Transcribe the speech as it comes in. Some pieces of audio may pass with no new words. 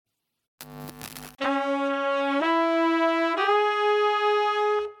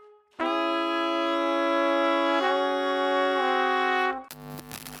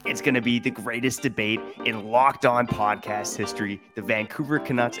It's going to be the greatest debate in Locked On podcast history. The Vancouver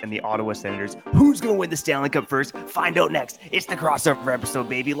Canucks and the Ottawa Senators. Who's going to win the Stanley Cup first? Find out next. It's the crossover episode,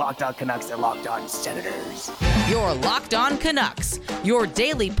 baby. Locked On Canucks and Locked On Senators. Your Locked On Canucks, your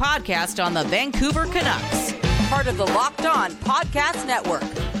daily podcast on the Vancouver Canucks. Part of the Locked On Podcast Network.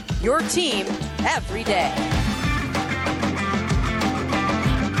 Your team every day.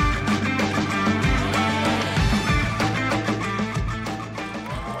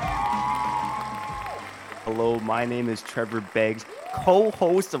 Hello, my name is Trevor Beggs,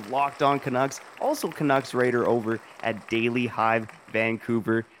 co-host of Locked On Canucks, also Canucks writer over at Daily Hive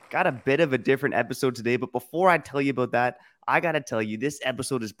Vancouver. Got a bit of a different episode today, but before I tell you about that, I got to tell you, this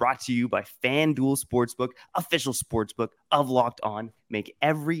episode is brought to you by FanDuel Sportsbook, official sportsbook of Locked On. Make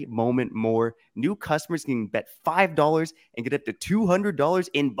every moment more. New customers can bet $5 and get up to $200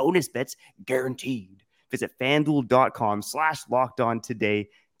 in bonus bets guaranteed. Visit FanDuel.com/LockedOn today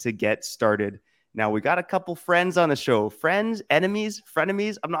to get started. Now, we got a couple friends on the show. Friends, enemies,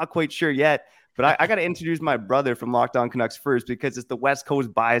 frenemies, I'm not quite sure yet. But I got to introduce my brother from Locked On Canucks first because it's the West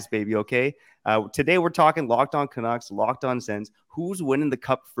Coast bias, baby, okay? Today we're talking Locked On Canucks, Locked On Sens. Who's winning the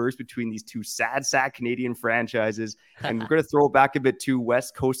cup first between these two sad sack Canadian franchises? And we're going to throw it back a bit to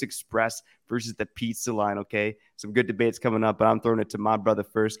West Coast Express versus the Pizza Line, okay? Some good debates coming up, but I'm throwing it to my brother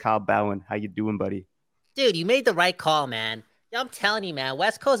first, Kyle Bowen. How you doing, buddy? Dude, you made the right call, man. Yo, I'm telling you, man,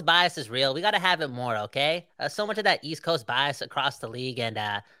 West Coast bias is real. We got to have it more, okay? So much of that East Coast bias across the league, and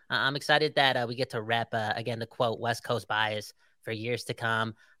I'm excited that we get to rep, again, to quote, West Coast bias for years to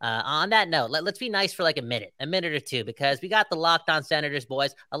come. On that note, let's be nice for like a minute or two, because we got the Locked On Senators,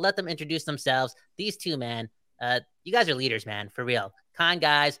 boys. I'll let them introduce themselves. These two, man, you guys are leaders, man, for real. Kind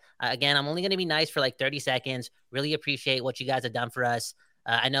guys. Again, I'm only going to be nice for like 30 seconds. Really appreciate what you guys have done for us.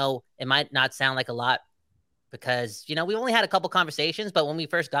 I know it might not sound like a lot, because, you know, we only had a couple conversations, but when we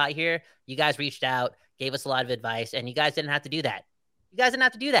first got here, you guys reached out, gave us a lot of advice, and you guys didn't have to do that. You guys didn't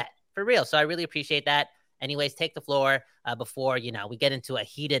have to do that, for real. So I really appreciate that. Anyways, take the floor before, you know, we get into a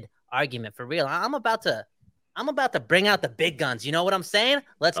heated argument, for real. I'm about to bring out the big guns. You know what I'm saying?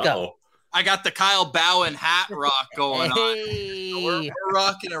 Let's go. I got the Kyle Bowen hat rock going Hey. on. We're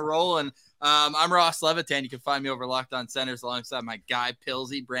rocking and rolling. I'm Ross Levitan. You can find me over Locked On Centers alongside my guy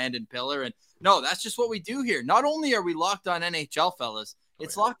Pilsy, Brandon Pillar. And no, that's just what we do here. Not only are we Locked On NHL, fellas,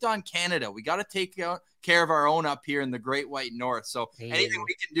 it's Locked On Canada. We got to take care of our own up here in the Great White North. So anything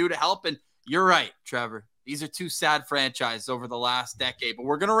we can do to help. And you're right, Trevor. These are two sad franchises over the last decade. But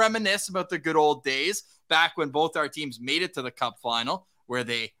we're going to reminisce about the good old days back when both our teams made it to the Cup final, where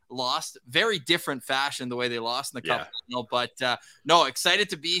they lost. Very different fashion the way they lost in the Cup final. But no, excited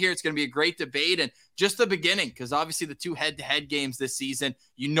to be here. It's going to be a great debate, and just the beginning, because obviously the two head-to-head games this season,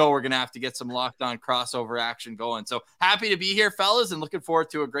 you know we're going to have to get some Locked On crossover action going. So happy to be here, fellas, and looking forward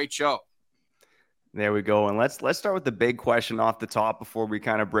to a great show. There we go. And let's start with the big question off the top before we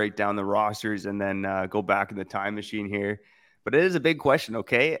kind of break down the rosters and then go back in the time machine here. But it is a big question,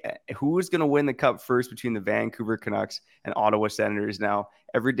 okay? Who is going to win the cup first between the Vancouver Canucks and Ottawa Senators? Now,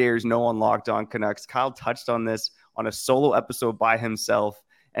 every day is no on Locked On Canucks. Kyle touched on this on a solo episode by himself.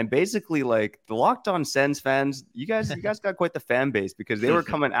 And basically, like, the Locked On Sens fans, you guys got quite the fan base, because they were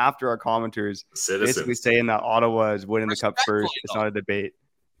coming after our commenters, basically saying that Ottawa is winning the cup first. It's not a debate.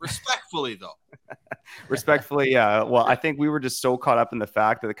 Respectfully, though. Respectfully, yeah. Well, I think we were just so caught up in the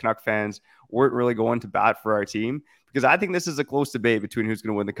fact that the Canuck fans weren't really going to bat for our team, because I think this is a close debate between who's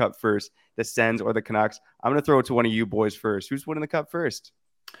going to win the cup first, the Sens or the Canucks. I'm going to throw it to one of you boys first. Who's winning the cup first?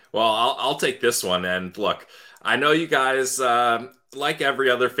 Well, I'll take this one. And look, I know you guys, like every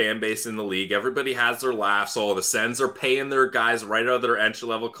other fan base in the league, everybody has their laughs. Oh, the Sens are paying their guys right out of their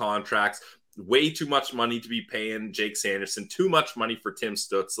entry-level contracts. Way too much money to be paying Jake Sanderson. Too much money for Tim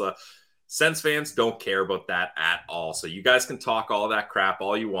Stützle. Sens fans don't care about that at all. So you guys can talk all that crap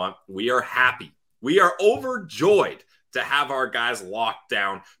all you want. We are happy. We are overjoyed to have our guys locked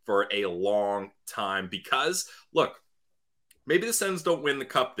down for a long time, because, look, maybe the Sens don't win the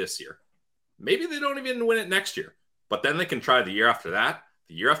cup this year. Maybe they don't even win it next year. But then they can try the year after that,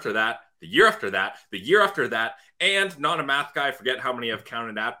 the year after that, the year after that, the year after that, and not a math guy, I forget how many I've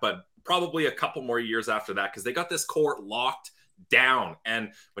counted at, but probably a couple more years after that, because they got this core locked down.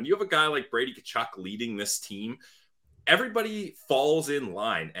 And when you have a guy like Brady Tkachuk leading this team, everybody falls in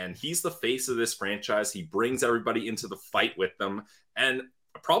line, and he's the face of this franchise. He brings everybody into the fight with them. And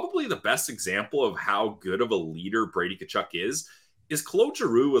probably the best example of how good of a leader Brady Tkachuk is Claude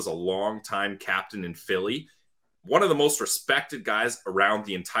Giroux was a longtime captain in Philly, one of the most respected guys around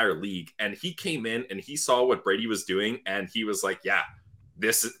the entire league. And he came in and he saw what Brady was doing, and he was like, yeah,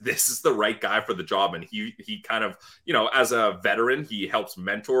 this is the right guy for the job. And he kind of, as a veteran, he helps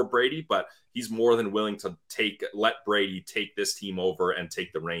mentor Brady, but he's more than willing to let Brady take this team over and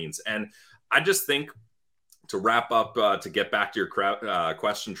take the reins. And I just think, to wrap up, to get back to your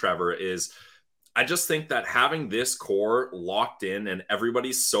question, Trevor, is I just think that having this core locked in and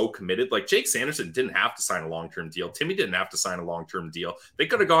everybody's so committed, like Jake Sanderson didn't have to sign a long-term deal. Timmy didn't have to sign a long-term deal. They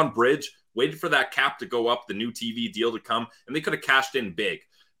could have gone bridge, waited for that cap to go up, the new TV deal to come, and they could have cashed in big.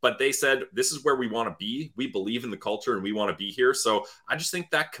 But they said, this is where we want to be. We believe in the culture and we want to be here. So I just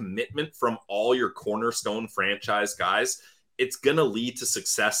think that commitment from all your cornerstone franchise guys, it's going to lead to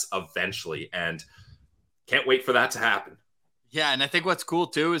success eventually. And can't wait for that to happen. Yeah, and I think what's cool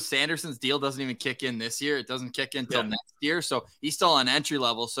too is Sanderson's deal doesn't even kick in this year. It doesn't kick in until next year. So he's still on entry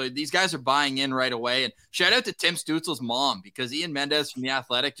level. So these guys are buying in right away. And shout out to Tim Stutzel's mom, because Ian Mendez from The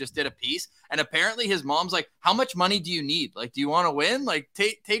Athletic just did a piece. And apparently his mom's like, how much money do you need? Like, do you want to win? Like,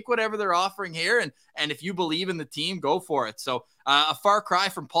 take whatever they're offering here. And if you believe in the team, go for it. So a far cry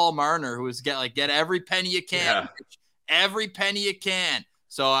from Paul Marner, who is get every penny you can. Every penny you can.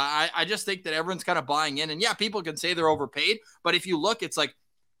 So I just think that everyone's kind of buying in. And yeah, people can say they're overpaid, but if you look, it's like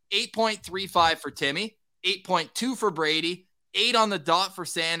 8.35 for Timmy, 8.2 for Brady, 8 on the dot for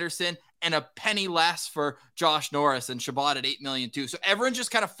Sanderson, and a penny less for Josh Norris and Shabbat at $8 million too. So everyone's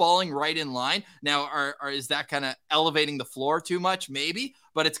just kind of falling right in line. Now, is that kind of elevating the floor too much? Maybe,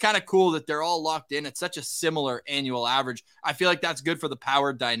 but it's kind of cool that they're all locked in. It's such a similar annual average. I feel like that's good for the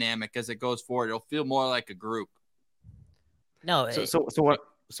power dynamic as it goes forward. It'll feel more like a group. No. So what?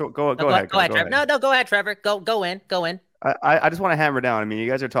 So go ahead. Go ahead, Trevor. No, go ahead, Trevor. Go in. I just want to hammer down. I mean, you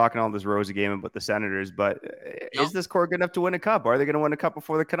guys are talking all this rosy game about the Senators, but is this core good enough to win a cup? Are they going to win a cup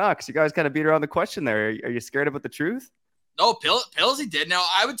before the Canucks? You guys kind of beat around the question there. Are you scared about the truth? No, Pillsy did. Now,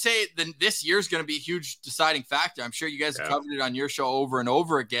 I would say this year is going to be a huge deciding factor. I'm sure you guys have covered it on your show over and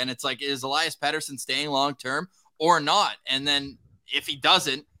over again. It's like, is Elias Pettersson staying long-term or not? And then if he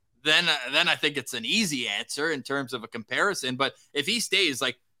doesn't, then I think it's an easy answer in terms of a comparison. But if he stays,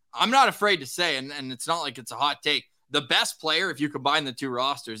 like, I'm not afraid to say, and it's not like it's a hot take, the best player, if you combine the two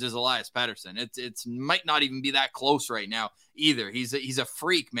rosters, is Elias Pettersson. It's might not even be that close right now either. He's a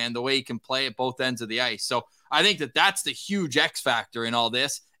freak, man, the way he can play at both ends of the ice. So I think that's the huge X factor in all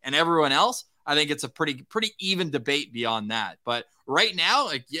this. And everyone else, I think it's a pretty even debate beyond that. But right now,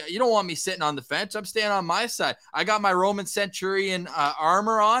 like, you don't want me sitting on the fence. I'm staying on my side. I got my Roman Centurion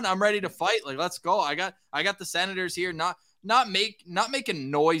armor on. I'm ready to fight. Like, let's go. I got the Senators here. Not making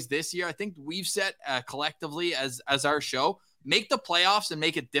noise this year. I think we've set collectively as our show, make the playoffs and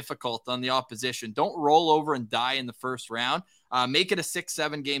make it difficult on the opposition. Don't roll over and die in the first round. Make it a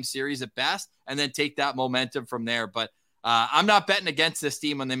 6-7 game series at best, and then take that momentum from there. But I'm not betting against this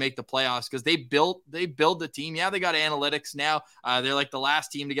team when they make the playoffs, because they build the team. Yeah, they got analytics now. They're like the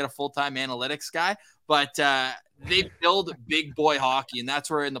last team to get a full-time analytics guy, but they build big boy hockey, and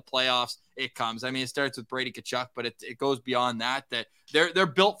that's where in the playoffs it comes. I mean, it starts with Brady Tkachuk, but it goes beyond that. That they're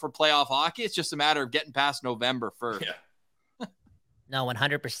built for playoff hockey. It's just a matter of getting past November first. Yeah. No,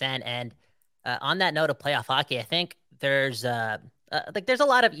 100%. And on that note of playoff hockey, I think there's a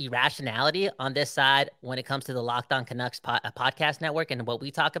lot of irrationality on this side when it comes to the Locked On Canucks podcast network and what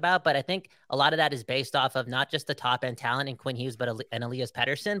we talk about. But I think a lot of that is based off of not just the top end talent in Quinn Hughes, and Elias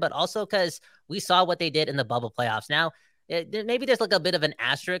Pettersson, but also because we saw what they did in the bubble playoffs. Now, maybe there's like a bit of an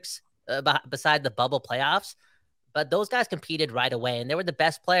asterisk beside the bubble playoffs, but those guys competed right away, and they were the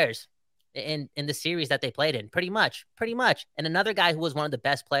best players in the series that they played in, pretty much. And another guy who was one of the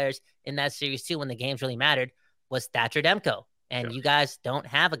best players in that series too, when the games really mattered, was Thatcher Demko. And you guys don't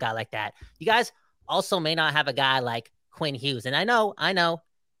have a guy like that. You guys also may not have a guy like Quinn Hughes. And I know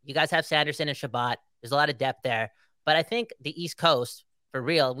you guys have Sanderson and Shabbat. There's a lot of depth there, but I think the East Coast, for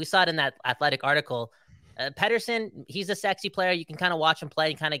real, we saw it in that Athletic article. Pettersson, he's a sexy player. You can kind of watch him play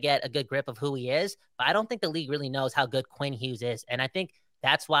and kind of get a good grip of who he is. But I don't think the league really knows how good Quinn Hughes is. And I think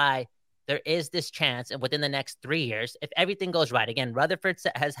that's why there is this chance, and within the next 3 years, if everything goes right, again, Rutherford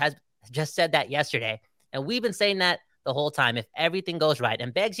has just said that yesterday, and we've been saying that the whole time, if everything goes right.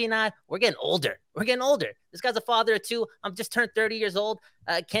 And Beggsy and I, we're getting older. This guy's a father of 2. I'm just turned 30 years old.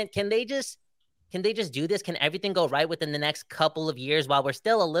 Can they just do this? Can everything go right within the next couple of years while we're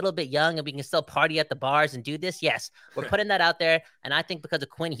still a little bit young and we can still party at the bars and do this? Yes, we're putting that out there. And I think because of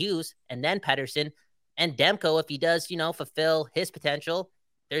Quinn Hughes and then Pettersson and Demko, if he does, fulfill his potential,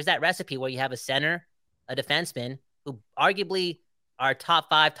 there's that recipe where you have a center, a defenseman who arguably are top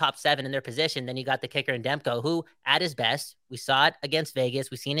 5, top 7 in their position. Then you got the kicker in Demko, who at his best, we saw it against Vegas.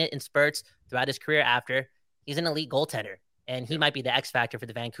 We've seen it in spurts throughout his career after. He's an elite goaltender, and he might be the X factor for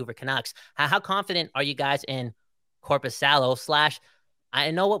the Vancouver Canucks. How confident are you guys in Korpisalo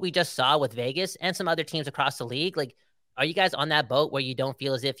I know what we just saw with Vegas and some other teams across the league. Like, are you guys on that boat where you don't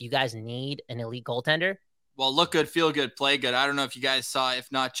feel as if you guys need an elite goaltender? Well, look good, feel good, play good. I don't know if you guys saw. If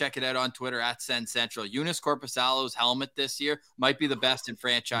not, check it out on Twitter at Send Central. Eunice Korpisalo's helmet this year might be the best in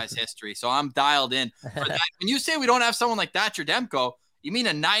franchise history. So I'm dialed in for that. When you say we don't have someone like Thatcher Demko, you mean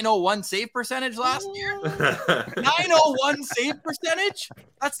a 901 save percentage last year? 901 save percentage?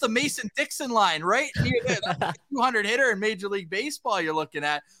 That's the Mason Dixon line, right? That's a 200 hitter in Major League Baseball you're looking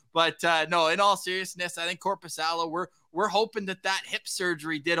at. But no, in all seriousness, I think Korpisalo, we're hoping that hip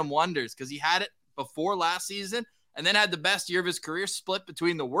surgery did him wonders, because he had it before last season and then had the best year of his career, split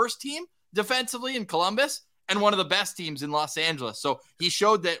between the worst team defensively in Columbus and one of the best teams in Los Angeles. So he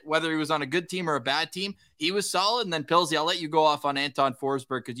showed that whether he was on a good team or a bad team, he was solid. And then Pilsy, I'll let you go off on Anton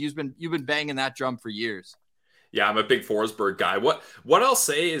Forsberg, because you've been banging that drum for years. Yeah, I'm a big Forsberg guy. What I'll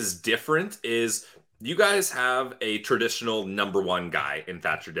say is different is you guys have a traditional number one guy in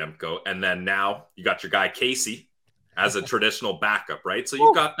Thatcher Demko, and then now you got your guy Casey as a traditional backup, right? So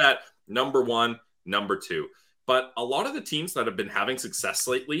you've got that number one, number two. But a lot of the teams that have been having success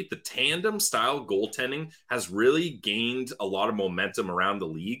lately, the tandem style goaltending has really gained a lot of momentum around the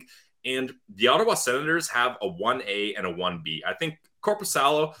league. And the Ottawa Senators have a 1A and a 1B. I think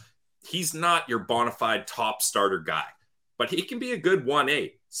Korpisalo, he's not your bona fide top starter guy, but he can be a good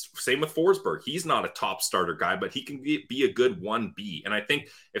 1A. Same with Forsberg. He's not a top starter guy, but he can be a good 1B. And I think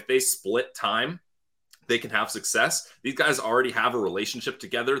if they split time, they can have success. These guys already have a relationship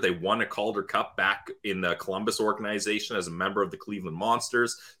together. They won a Calder Cup back in the Columbus organization as a member of the Cleveland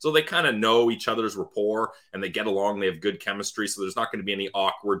Monsters. So they kind of know each other's rapport and they get along. They have good chemistry. So there's not going to be any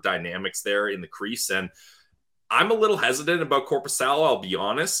awkward dynamics there in the crease. And I'm a little hesitant about Korpisalo. I'll be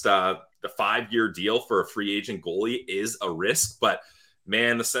honest. The 5-year deal for a free agent goalie is a risk, but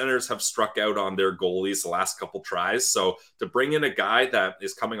man, the Senators have struck out on their goalies the last couple tries. So to bring in a guy that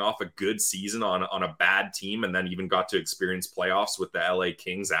is coming off a good season on a bad team and then even got to experience playoffs with the LA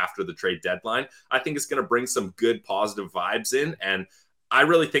Kings after the trade deadline, I think it's going to bring some good positive vibes in. And I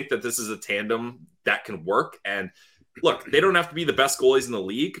really think that this is a tandem that can work. And look, they don't have to be the best goalies in the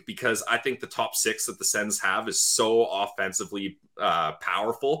league, because I think the top 6 that the Sens have is so offensively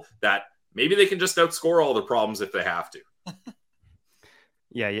powerful that maybe they can just outscore all their problems if they have to.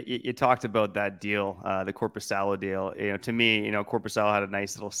 Yeah, you talked about that deal, the Korpisalo deal. To me, Korpisalo had a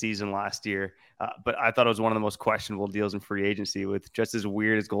nice little season last year, but I thought it was one of the most questionable deals in free agency, with just as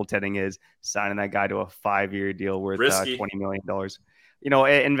weird as goaltending is, signing that guy to a 5-year deal worth $20 million.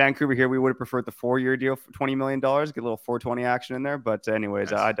 In Vancouver here, we would have preferred the 4-year deal for $20 million, get a little 420 action in there. But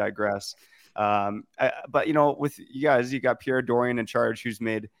anyways, I digress. But with you guys, you got Pierre Dorian in charge, who's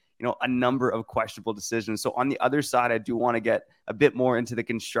made a number of questionable decisions. So on the other side, I do want to get a bit more into the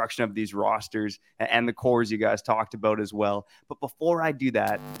construction of these rosters and the cores you guys talked about as well. But before I do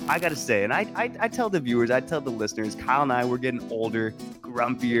that, I got to say, and I tell the viewers, I tell the listeners, Kyle and I, we're getting older,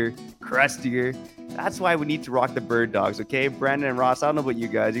 grumpier, crustier. That's why we need to rock the Bird Dogs, okay? Brandon and Ross, I don't know about you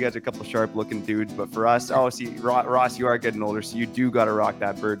guys. You guys are a couple sharp-looking dudes. But for us, Ross, you are getting older, so you do got to rock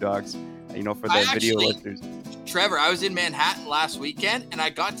that Bird Dogs, for the video listeners. Trevor, I was in Manhattan last weekend and I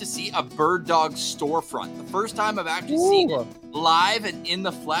got to see a Bird Dog storefront. The first time I've actually seen it live and in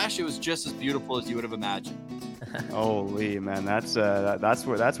the flesh. It was just as beautiful as you would have imagined. Holy man, that's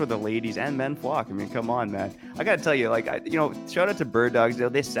where the ladies and men flock. I mean, come on, man. I gotta tell you, shout out to Bird Dogs.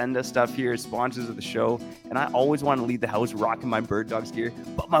 They send us stuff here as sponsors of the show, and I always want to leave the house rocking my Bird Dogs gear,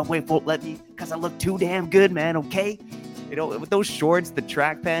 but my wife won't let me because I look too damn good, man. Okay. With those shorts, the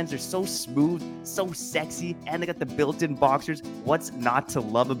track pants are so smooth, so sexy, and they got the built-in boxers. What's not to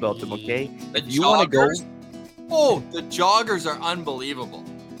love about them, okay? If you want to go... Oh, the joggers are unbelievable.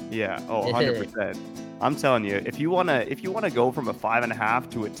 Yeah, 100%. I'm telling you, if you wanna go from a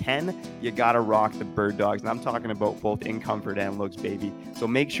 5.5 to a 10, you gotta rock the Bird Dogs, and I'm talking about both in comfort and looks, baby. So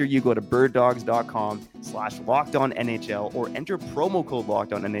make sure you go to birddogs.com/LockedOnNHL or enter promo code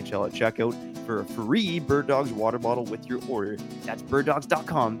LockedOnNHL at checkout for a free Bird Dogs water bottle with your order. That's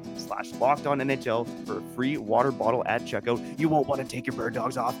birddogs.com/LockedOnNHL for a free water bottle at checkout. You won't want to take your Bird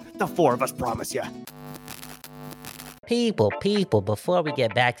Dogs off. The 4 of us promise you. People, before we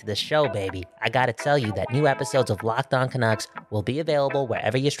get back to the show, baby, I gotta tell you that new episodes of Locked On Canucks will be available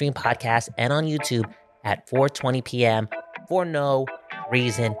wherever you stream podcasts and on YouTube at 4:20 p.m. for no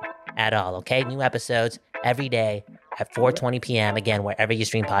reason at all, okay? New episodes every day at 4:20 p.m. Again, wherever you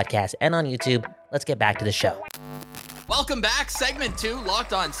stream podcasts and on YouTube. Let's get back to the show. Welcome back. Segment 2,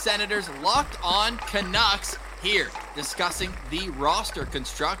 Locked On Senators, Locked On Canucks, here discussing the roster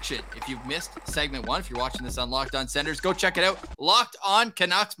construction. If you've missed segment 1, if you're watching this on Locked On Senators, go check it out. Locked On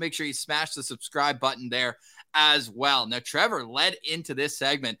Canucks. Make sure you smash the subscribe button there as well. Now, Trevor led into this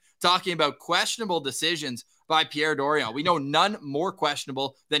segment talking about questionable decisions by Pierre Dorion. We know none more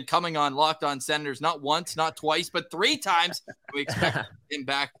questionable than coming on Locked On Senators, not once, not twice, but 3 times. We expect him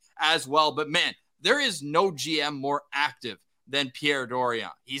back as well. But man, there is no GM more active than Pierre Dorion.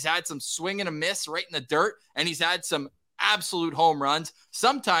 He's had some swing and a miss right in the dirt, and he's had some absolute home runs.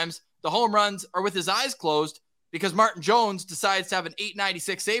 Sometimes the home runs are with his eyes closed because Martin Jones decides to have an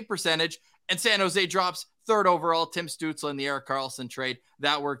 .896 save percentage, and San Jose drops 3rd overall Tim Stützle in the Erik Karlsson trade.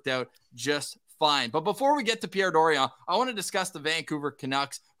 That worked out just fine. But before we get to Pierre Dorion, I want to discuss the Vancouver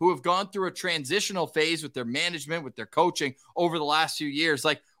Canucks, who have gone through a transitional phase with their management, with their coaching over the last few years.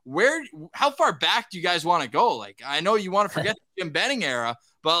 Like, how far back do you guys want to go? Like, I know you want to forget the Jim Benning era,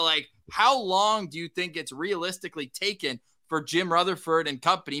 but like, how long do you think it's realistically taken for Jim Rutherford and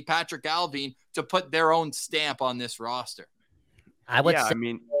company, Patrick Allvin, to put their own stamp on this roster? I would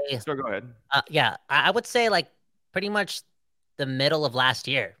say, so go ahead. I would say like pretty much the middle of last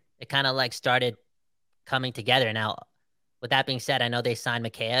year, it kind of like started coming together. Now, with that being said, I know they signed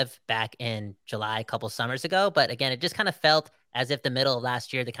Mikheyev back in July, a couple summers ago, but again, it just kind of felt as if the middle of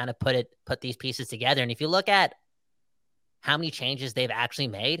last year, they kind of put these pieces together. And if you look at how many changes they've actually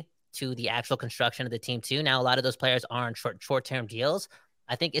made to the actual construction of the team too, now a lot of those players are on short-term deals.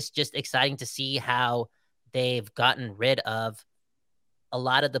 I think it's just exciting to see how they've gotten rid of a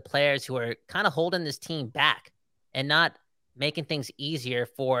lot of the players who are kind of holding this team back and not making things easier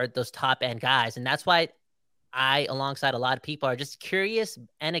for those top end guys. And that's why I, alongside a lot of people, are just curious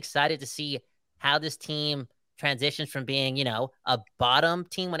and excited to see how this team transitions from being, you know, a bottom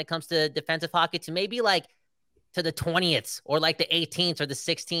team when it comes to defensive hockey to maybe like to the 20th or like the 18th or the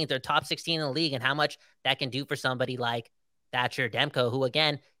 16th or top 16 in the league, and how much that can do for somebody like Thatcher Demko, who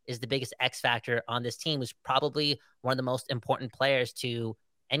again is the biggest X factor on this team, who's probably one of the most important players to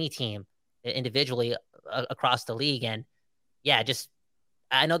any team individually across the league. And yeah, just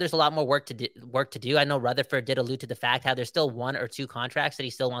I know there's a lot more work to do. I know Rutherford did allude to the fact how there's still 1 or 2 contracts that he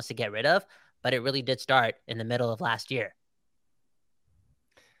still wants to get rid of, but it really did start in the middle of last year.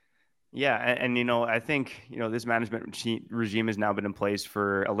 Yeah, and you know, I think, you know, this management regime has now been in place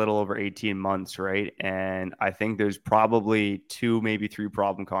for a little over 18 months, right? And I think there's probably 2, maybe 3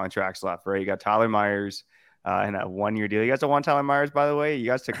 problem contracts left, right? You got Tyler Myers in that 1-year deal. You guys don't want Tyler Myers, by the way. You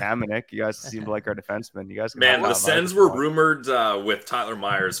guys took Hamonic. You guys seem like our defenseman. You guys, man, the Sens were rumored with Tyler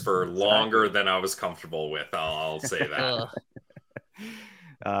Myers for longer than I was comfortable with. I'll say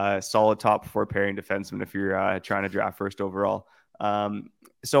that. Solid top 4 pairing defenseman if you're trying to draft first overall.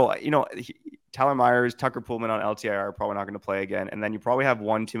 So, you know, Tyler Myers, Tucker Pullman on LTIR are probably not going to play again. And then you probably have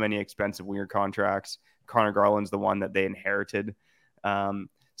 1 too many expensive winger contracts. Connor Garland's the one that they inherited.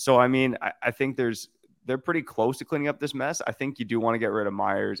 So, I mean, I think they're pretty close to cleaning up this mess. I think you do want to get rid of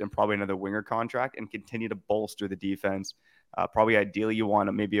Myers and probably another winger contract and continue to bolster the defense. Probably ideally you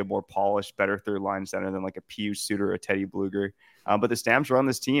want maybe a more polished, better third line center than like a Pius Suter or a Teddy Bluger. But the Stamps are on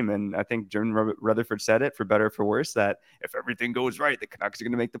this team, and I think Jim Rutherford said it, for better or for worse, that if everything goes right, the Canucks are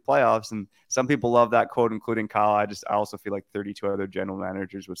going to make the playoffs. And some people love that quote, including Kyle. I also feel like 32 other general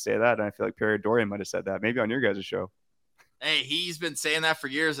managers would say that, and I feel like Pierre Dorion might have said that, maybe on your guys' show. Hey, he's been saying that for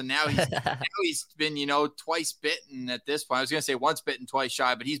years, and now he's been, you know, twice bitten at this point. I was going to say once bitten, twice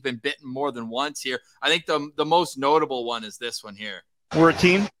shy, but he's been bitten more than once here. I think the most notable one is this one here. We're a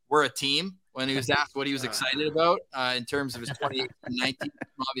team. We're a team. When he was asked what he was excited about in terms of his 2018-19,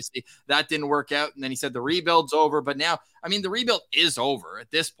 obviously that didn't work out. And then he said the rebuild's over. But now, I mean, the rebuild is over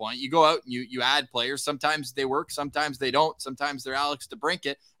at this point. You go out and you add players. Sometimes they work, sometimes they don't. Sometimes they're Alex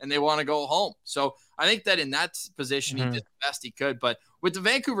DeBrincat and they want to go home. So I think that in that position, he did the best he could. But with the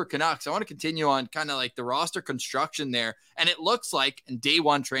Vancouver Canucks, I want to continue on kind of like the roster construction there. And it looks like in day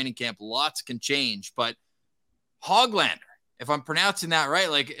 1 training camp, lots can change. But Hoglander, if I'm pronouncing that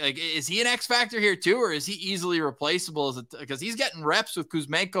right, like is he an X factor here too, or is he easily replaceable? Because he's getting reps with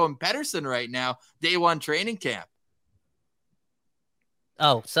Kuzmenko and Pettersson right now, day 1 training camp.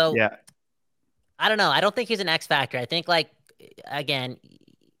 Oh, so yeah, I don't know. I don't think he's an X factor. I think, like, again,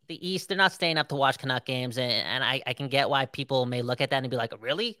 the East, they're not staying up to watch Canuck games, and I can get why people may look at that and be like,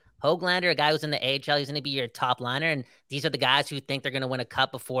 really? Hoglander, a guy who's in the AHL, he's going to be your top liner, and these are the guys who think they're going to win a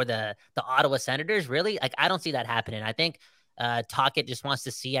cup before the Ottawa Senators? Really? Like, I don't see that happening. I think Tocchet just wants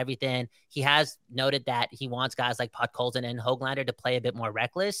to see everything. He has noted that he wants guys like Podkolzin and Hoglander to play a bit more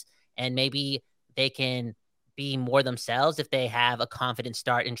reckless, and maybe they can be more themselves if they have a confident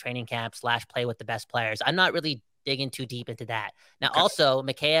start in training camp / play with the best players. I'm not really digging too deep into that. Now, also,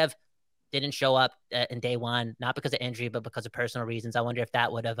 Mikheyev didn't show up in day 1, not because of injury, but because of personal reasons. I wonder if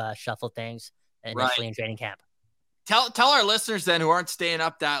that would have shuffled things initially in training camp. Tell our listeners then who aren't staying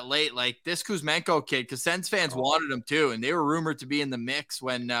up that late, like this Kuzmenko kid, because Sens fans wanted him too, and they were rumored to be in the mix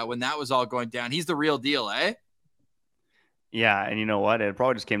when that was all going down. He's the real deal, eh? Yeah, and you know what? It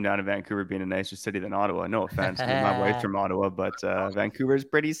probably just came down to Vancouver being a nicer city than Ottawa. No offense, my wife's from Ottawa, but Vancouver's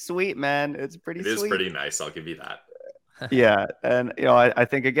pretty sweet, man. It's pretty. It is pretty nice. I'll give you that. Yeah, and I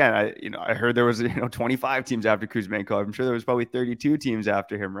think again, I heard there was 25 teams after Kuzmenko. I'm sure there was probably 32 teams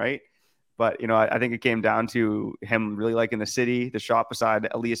after him, right? But I think it came down to him really liking the city, the shot beside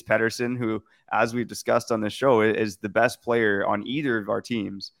Elias Pettersson, who, as we've discussed on this show, is the best player on either of our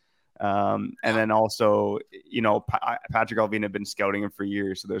teams. And then also, Patrick Alvin had been scouting him for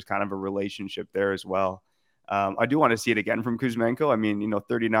years, so there's kind of a relationship there as well. I do want to see it again from Kuzmenko. I mean,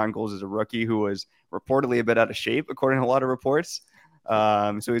 39 goals as a rookie who was reportedly a bit out of shape, according to a lot of reports.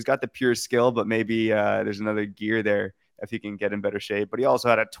 So he's got the pure skill, but maybe there's another gear there if he can get in better shape. But he also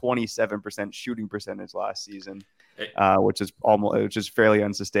had a 27% shooting percentage last season, which is fairly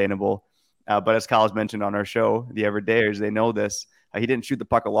unsustainable. But as Kyle's mentioned on our show, the Everydayers, they know this. He didn't shoot the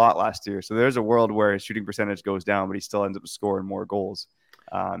puck a lot last year. So there's a world where his shooting percentage goes down, but he still ends up scoring more goals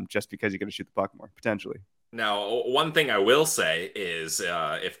just because he's going to shoot the puck more, potentially. Now, one thing I will say is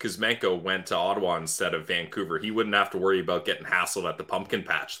if Kuzmenko went to Ottawa instead of Vancouver, he wouldn't have to worry about getting hassled at the pumpkin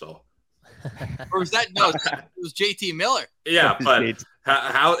patch, though. Or was that? No, it was JT Miller. Yeah, but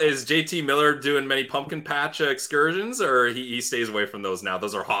how is JT Miller doing many pumpkin patch excursions, or he stays away from those now?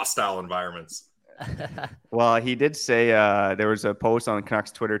 Those are hostile environments. Well, he did say there was a post on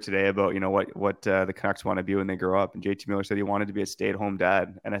Canucks Twitter today about what the Canucks want to be when they grow up, and JT Miller said he wanted to be a stay-at-home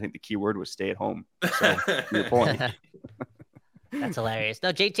dad, and I think the key word was stay at home. So your point. That's hilarious.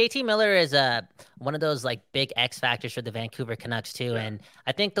 No, JT Miller is one of those like big X factors for the Vancouver Canucks too, and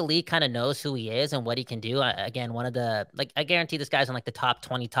I think the league kind of knows who he is and what he can do. Again, one of the I guarantee this guy's on like the top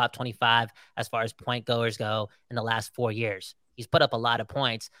 20, top 25 as far as point goers go in the last 4 years. He's put up a lot of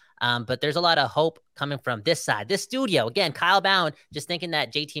points, but there's a lot of hope coming from this side, this studio. Again, Kyle Bound just thinking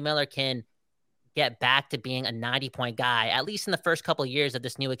that JT Miller can get back to being a 90-point guy, at least in the first couple of years of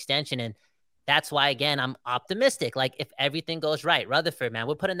this new extension. And that's why, again, I'm optimistic. Like, if everything goes right, Rutherford, man,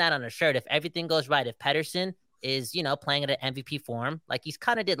 we're putting that on a shirt. If everything goes right, if Pettersson is, playing at an MVP form, like he's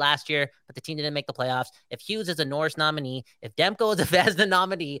kind of did last year, but the team didn't make the playoffs. If Hughes is a Norris nominee, if Demko is a Vezina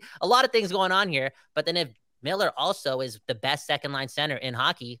nominee, a lot of things going on here. But then if Miller also is the best second-line center in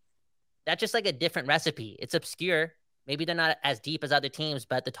hockey, that's just like a different recipe. It's obscure. Maybe they're not as deep as other teams,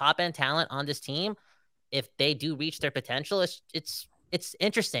 but the top-end talent on this team, if they do reach their potential, it's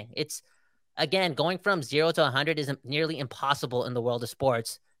interesting. It's, again, going from 0 to 100 is nearly impossible in the world of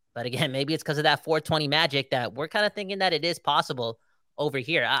sports. But again, maybe it's because of that 420 magic that we're kind of thinking that it is possible over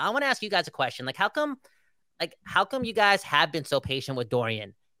here. I want to ask you guys a question. How come you guys have been so patient with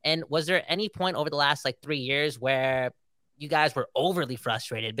Dorian? And was there any point over the last 3 years where you guys were overly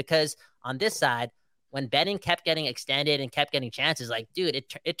frustrated? Because on this side, when Benning kept getting extended and kept getting chances, dude,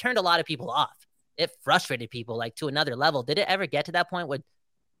 it turned a lot of people off. It frustrated people to another level. Did it ever get to that point with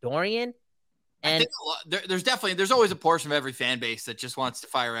Dorian? And I think there's always a portion of every fan base that just wants to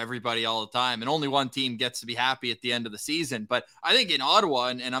fire everybody all the time, and only one team gets to be happy at the end of the season. But I think in Ottawa,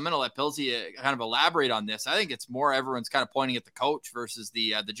 and I'm going to let Pilsy kind of elaborate on this, I think it's more everyone's kind of pointing at the coach versus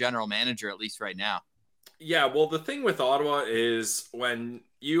the general manager, at least right now. Yeah, well, the thing with Ottawa is when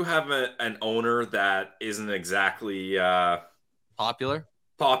you have an owner that isn't exactly popular.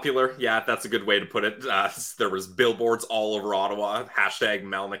 Yeah, that's a good way to put it. There was billboards all over Ottawa, hashtag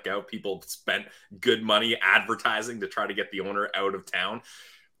Melnick out. People spent good money advertising to try to get the owner out of town.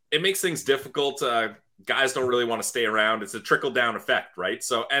 It makes things difficult. Guys don't really want to stay around. It's a trickle-down effect, right?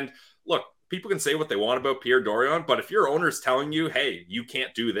 So, and look, people can say what they want about Pierre Dorion, but if your owner's telling you, hey, you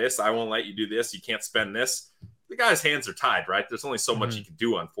can't do this, I won't let you do this, you can't spend this, the guy's hands are tied, right? There's only so much you can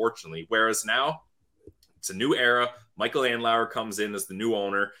do, unfortunately. Whereas now, it's a new era. Michael Andlauer comes in as the new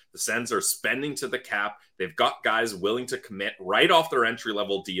owner. The Sens are spending to the cap. They've got guys willing to commit right off their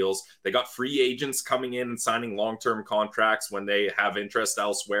entry-level deals. They got free agents coming in and signing long-term contracts when they have interest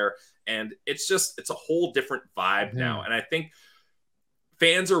elsewhere. And it's a whole different vibe now. And I think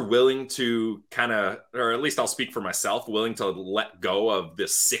fans are willing to or at least I'll speak for myself, willing to let go of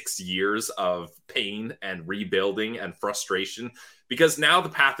this 6 years of pain and rebuilding and frustration, because now the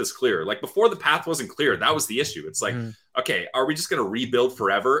path is clear. Before, the path wasn't clear. That was the issue. It's okay, are we just going to rebuild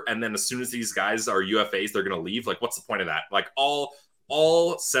forever? And then as soon as these guys are UFAs, they're going to leave. What's the point of that?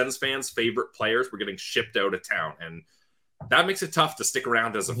 All Sens fans' favorite players were getting shipped out of town. And that makes it tough to stick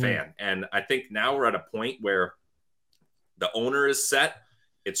around as a fan. And I think now we're at a point where the owner is set.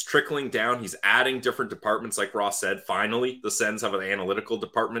 It's trickling down. He's adding different departments, like Ross said. Finally, the Sens have an analytical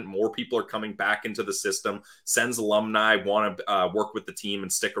department. More people are coming back into the system. Sens alumni want to work with the team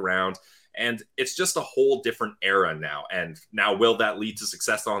and stick around. And it's just a whole different era now. And now, will that lead to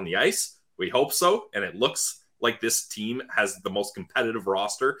success on the ice? We hope so. And it looks like this team has the most competitive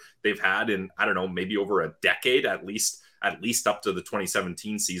roster they've had in, I don't know, maybe over a decade, at least up to the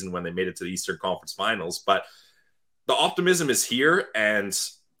 2017 season when they made it to the Eastern Conference Finals. But the optimism is here, and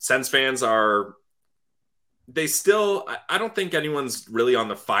Sens fans I don't think anyone's really on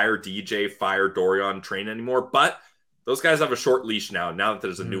the fire DJ, fire Dorion train anymore, but those guys have a short leash now that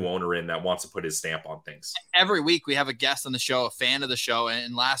there's a new owner in that wants to put his stamp on things. Every week we have a guest on the show, a fan of the show,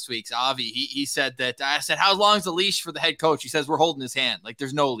 and last week's Avi, he said that, I said, how long is the leash for the head coach? He says, we're holding his hand. Like,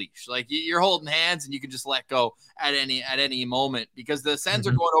 there's no leash. Like, you're holding hands and you can just let go at any moment, because the Sens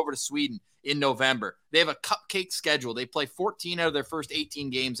are going over to Sweden in November. They have a cupcake schedule. They play 14 out of their first 18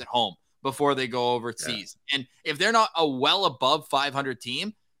 games at home before they go overseas. Yeah. And if they're not a well above 500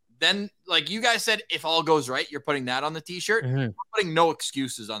 team, then, like you guys said, if all goes right, you're putting that on the T-shirt. We're putting no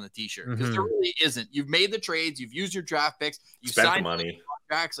excuses on the T-shirt, because there really isn't. You've made the trades. You've used your draft picks. You spent the money.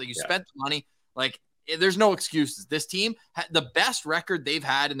 Contracts. Like, you spent the money. Like, there's no excuses. This team, the best record they've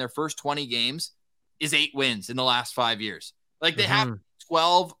had in their first 20 games is 8 wins in the last 5 years. Like, they have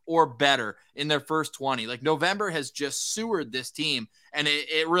 12 or better in their first 20. Like, November has just sewered this team, and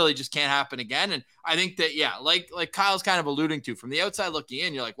it really just can't happen again. And I think that, yeah, like Kyle's kind of alluding to, from the outside looking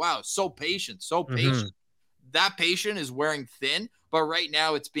in, you're like, wow, so patient. That patient is wearing thin, but right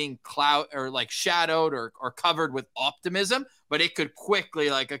now it's being shadowed or covered with optimism. But it could quickly,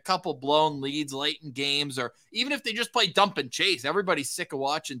 like a couple blown leads late in games, or even if they just play dump and chase. Everybody's sick of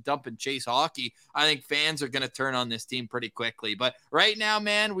watching dump and chase hockey. I think fans are going to turn on this team pretty quickly. But right now,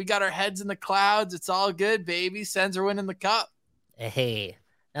 man, we got our heads in the clouds. It's all good, baby. Sens are winning the cup. Hey,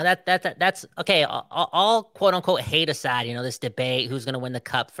 now that's okay. All quote unquote hate aside, this debate, who's going to win the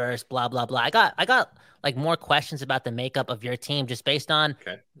cup first, blah, blah, blah. I got like more questions about the makeup of your team, just based on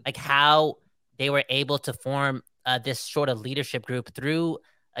like how they were able to form this sort of leadership group through,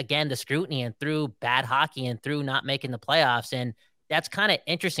 again, the scrutiny and through bad hockey and through not making the playoffs. And that's kind of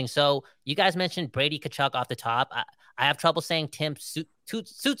interesting. So you guys mentioned Brady Tkachuk off the top. I have trouble saying Tim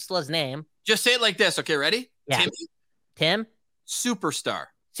Stützle's name. Just say it like this. Okay, ready? Yeah. Tim? Superstar.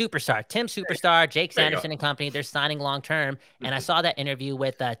 Tim Superstar, Jake Sanderson and company. They're signing long-term. And I saw that interview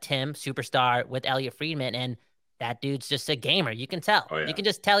with Tim Superstar with Elliot Friedman, and that dude's just a gamer. You can tell. You can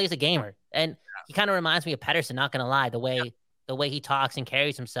just tell he's a gamer. And he kind of reminds me of Pettersson, not going to lie, the way he talks and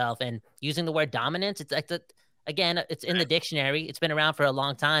carries himself, and using the word dominance. It's like, again, it's in the dictionary. It's been around for a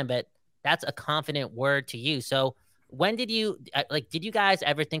long time, but that's a confident word to use. So when did you guys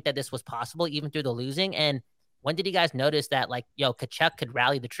ever think that this was possible, even through the losing? And when did you guys notice that, like, Tkachuk could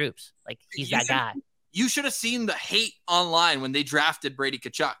rally the troops? Like, he's that guy. You should have seen the hate online when they drafted Brady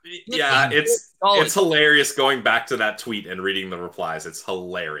Tkachuk. Yeah, it's hilarious going back to that tweet and reading the replies. It's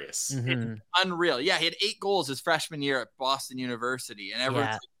hilarious. It's unreal. Yeah, he had 8 goals his freshman year at Boston University, and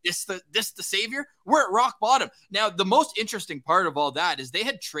everyone's like, this the savior? We're at rock bottom. Now, the most interesting part of all that is they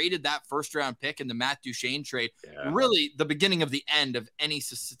had traded that first-round pick in the Matt Duchene trade, really the beginning of the end of any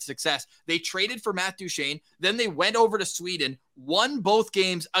success. They traded for Matt Duchene, then they went over to Sweden, won both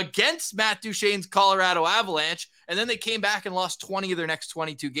games against Matt Duchene's Colorado Avalanche, and then they came back and lost 20 of their next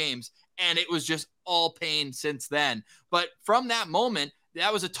 22 games, and it was just all pain since then. But from that moment,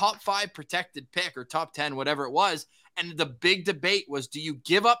 that was a top 5 protected pick, or top 10, whatever it was. And the big debate was, do you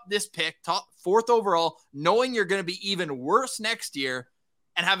give up this pick, top 4th overall, knowing you're going to be even worse next year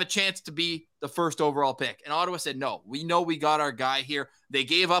and have a chance to be the 1st overall pick? And Ottawa said, no, we know we got our guy here. They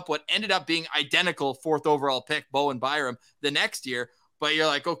gave up what ended up being identical 4th overall pick, Bowen Byram, the next year. But you're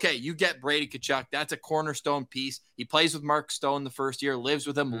like, okay, you get Brady Tkachuk. That's a cornerstone piece. He plays with Mark Stone the first year, lives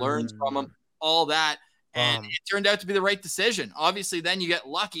with him, learns from him, all that. And it turned out to be the right decision. Obviously, then you get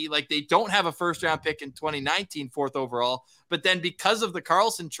lucky. Like, they don't have a first-round pick in 2019, 4th overall. But then because of the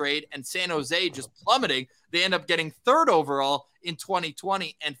Carlson trade and San Jose just plummeting, they end up getting 3rd overall in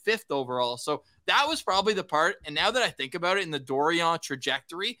 2020 and 5th overall. So that was probably the part. And now that I think about it, in the Dorion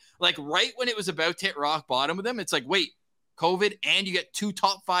trajectory, like right when it was about to hit rock bottom with him, it's like, wait, COVID, and you get 2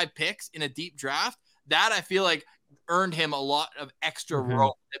 top 5 picks in a deep draft. That, I feel like, earned him a lot of extra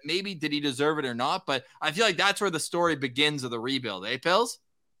rope. Maybe did he deserve it or not, but I feel like that's where the story begins of the rebuild, Pills?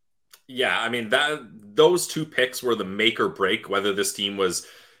 Yeah, I mean, those 2 picks were the make or break whether this team was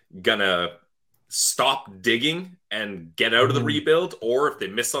gonna stop digging and get out of the rebuild, or if they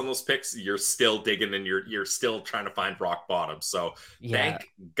miss on those picks, you're still digging and you're still trying to find rock bottom. So thank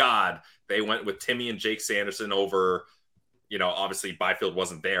God they went with Timmy and Jake Sanderson over obviously Byfield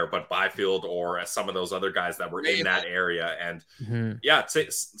wasn't there, but Byfield or some of those other guys that were in that area. And yeah,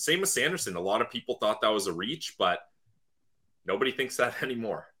 same with Sanderson. A lot of people thought that was a reach, but nobody thinks that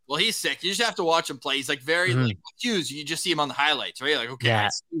anymore. Well, he's sick. You just have to watch him play. He's like very like Hughes. You just see him on the highlights, right? You're like, okay, I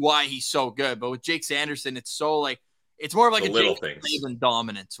see why he's so good. But with Jake Sanderson, it's so like it's more of like a Jake Cleveland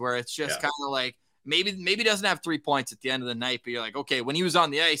dominance, where it's just kind of like maybe doesn't have 3 points at the end of the night, but you're like, okay, when he was on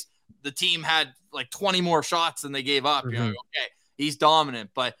the ice, the team had like 20 more shots than they gave up. You're like, okay, he's dominant.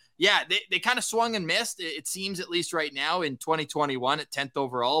 But yeah, they kind of swung and missed. It seems, at least right now in 2021 at 10th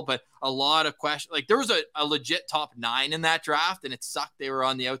overall, but a lot of questions. Like there was a legit top 9 in that draft, and it sucked they were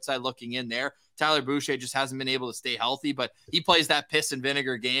on the outside looking in there. Tyler Boucher just hasn't been able to stay healthy, but he plays that piss and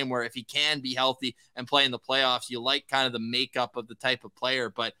vinegar game where if he can be healthy and play in the playoffs, you like kind of the makeup of the type of player.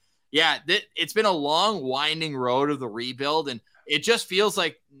 But yeah, it's been a long, winding road of the rebuild, and it just feels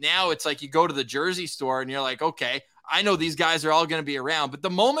like now it's like you go to the jersey store and you're like, okay, I know these guys are all going to be around. But the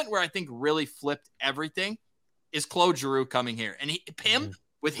moment where I think really flipped everything is Claude Giroux coming here. And him,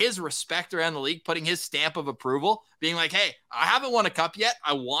 with his respect around the league, putting his stamp of approval, being like, hey, I haven't won a cup yet.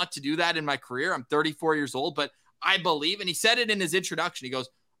 I want to do that in my career. I'm 34 years old, but I believe, and he said it in his introduction, he goes,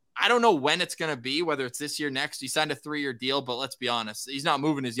 I don't know when it's going to be, whether it's this year, next. He signed a 3-year deal, but let's be honest, he's not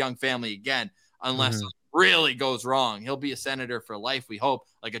moving his young family again unless it really goes wrong. He'll be a Senator for life, we hope,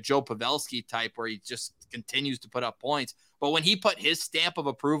 like a Joe Pavelski type where he just continues to put up points. But when he put his stamp of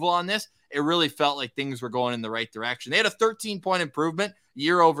approval on this, it really felt like things were going in the right direction. They had a 13-point improvement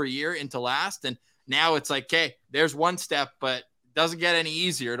year over year into last, and now it's like, okay, there's one step, but it doesn't get any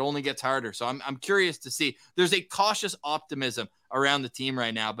easier. It only gets harder. So I'm curious to see. There's a cautious optimism around the team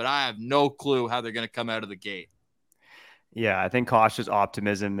right now, but I have no clue how they're going to come out of the gate. Yeah, I think cautious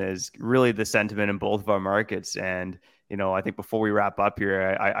optimism is really the sentiment in both of our markets. And, I think before we wrap up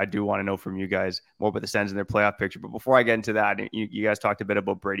here, I do want to know from you guys more about the Sens and their playoff picture. But before I get into that, you guys talked a bit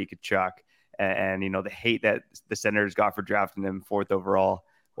about Brady Tkachuk and the hate that the Senators got for drafting him 4th overall.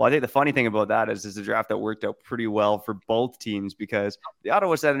 Well, I think the funny thing about that is a draft that worked out pretty well for both teams because the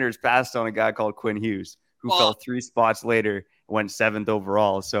Ottawa Senators passed on a guy called Quinn Hughes, who fell 3 spots later, went 7th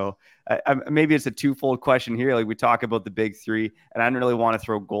overall. So maybe it's a twofold question here. Like we talk about the big 3, and I don't really want to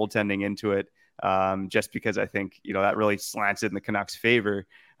throw goaltending into it just because I think, that really slants it in the Canucks' favor.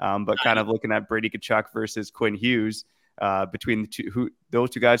 But kind of looking at Brady Tkachuk versus Quinn Hughes, between those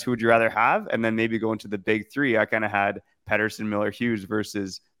two guys, who would you rather have? And then maybe go into the big 3. I kind of had Pettersson, Miller, Hughes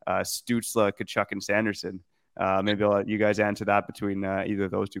versus Stützle, Tkachuk, and Sanderson. Maybe I'll let you guys answer that between either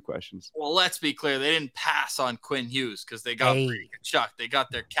of those two questions. Well, let's be clear. They didn't pass on Quinn Hughes because they got Chuck. They got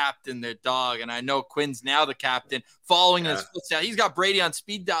their captain, their dog. And I know Quinn's now the captain following in his footsteps. He's got Brady on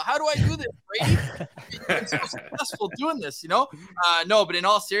speed dial. How do I do this, Brady? You've been so successful doing this, No, but in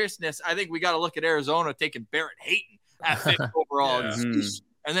all seriousness, I think we got to look at Arizona taking Barrett Hayton at 5th overall.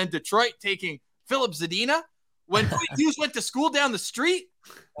 And then Detroit taking Philip Zadina when Quinn Hughes went to school down the street.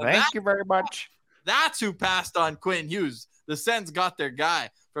 Thank you very much. That's who passed on Quinn Hughes. The Sens got their guy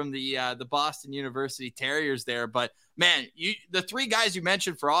from the Boston University Terriers there. But, man, the 3 guys you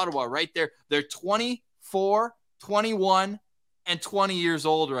mentioned for Ottawa right there, they're 24, 21, and 20 years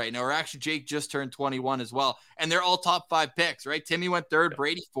old right now. Or actually, Jake just turned 21 as well. And they're all top 5 picks, right? Timmy went 3rd,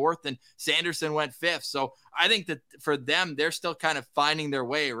 Brady 4th, and Sanderson went 5th. So I think that for them, they're still kind of finding their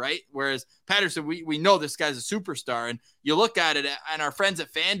way, right? Whereas Pettersson, we know this guy's a superstar. And you look at it, and our friends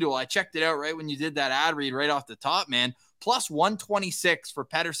at FanDuel, I checked it out right when you did that ad read right off the top, man. Plus 126 for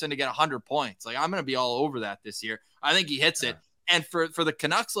Pettersson to get 100 points. Like, I'm going to be all over that this year. I think he hits it. And for the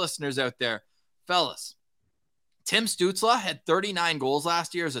Canucks listeners out there, fellas, Tim Stützle had 39 goals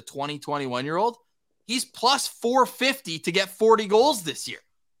last year as a 21-year-old. He's plus 450 to get 40 goals this year.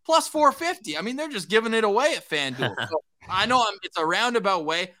 Plus 450. I mean, they're just giving it away at FanDuel. So I know it's a roundabout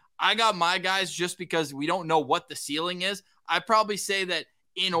way. I got my guys just because we don't know what the ceiling is. I probably say that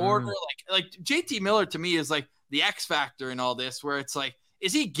in order, like JT Miller to me is like the X factor in all this, where it's like,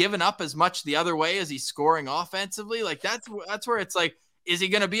 is he giving up as much the other way as he's scoring offensively? Like that's where it's like, is he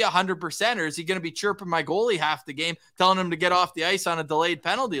going to be 100% or is he going to be chirping my goalie half the game, telling him to get off the ice on a delayed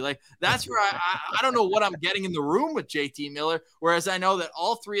penalty? Like that's where I don't know what I'm getting in the room with JT Miller. Whereas I know that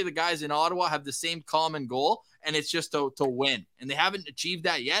all 3 of the guys in Ottawa have the same common goal, and it's just to win. And they haven't achieved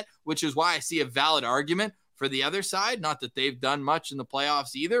that yet, which is why I see a valid argument for the other side. Not that they've done much in the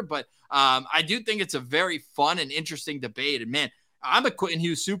playoffs either, but I do think it's a very fun and interesting debate. And man, I'm a Quinn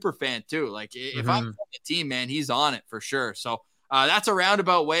Hughes super fan too. Like if I'm on the team, man, he's on it for sure. So that's a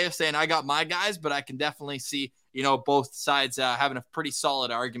roundabout way of saying I got my guys, but I can definitely see, both sides having a pretty solid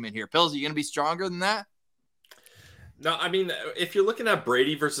argument here. Pills, are you going to be stronger than that? No, I mean, if you're looking at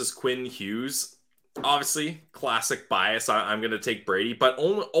Brady versus Quinn Hughes, obviously, classic bias. I'm going to take Brady, but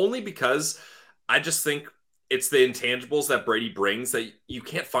only because I just think it's the intangibles that Brady brings that you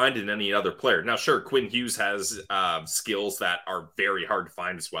can't find in any other player. Now, sure, Quinn Hughes has skills that are very hard to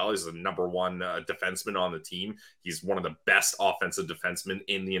find as well. He's the number one defenseman on the team. He's one of the best offensive defensemen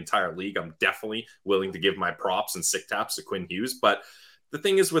in the entire league. I'm definitely willing to give my props and sick taps to Quinn Hughes. But the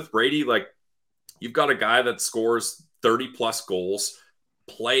thing is with Brady, like, you've got a guy that scores 30 plus goals,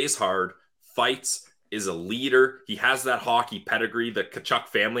 plays hard, fights, is a leader. He has that hockey pedigree, the Tkachuk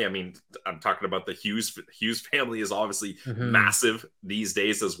family. I mean, I'm talking about the Hughes family is obviously massive these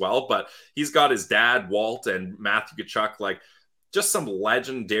days as well, but he's got his dad, Walt, and Matthew Tkachuk, like just some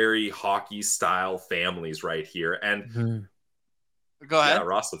legendary hockey style families right here. And go ahead. Yeah,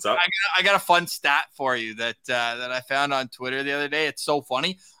 Ross, what's up? I got a fun stat for you that I found on Twitter the other day. It's so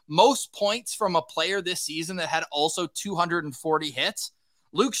funny. Most points from a player this season that had also 240 hits.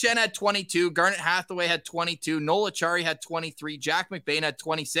 Luke Schenn had 22. Garnet Hathaway had 22. Nola Chari had 23. Jack McBain had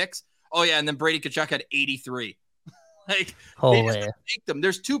 26. Oh, yeah, and then Brady Tkachuk had 83. Like, they just take them.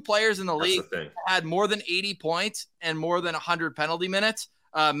 There's two players in the league that had more than 80 points and more than 100 penalty minutes,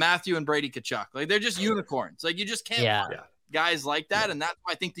 Matthew and Brady Tkachuk. Like, they're just unicorns. Like, you just can't find guys like that, and that's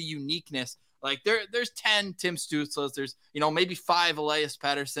why I think the uniqueness. Like, there's 10 Tim Stützles. There's, maybe 5 Elias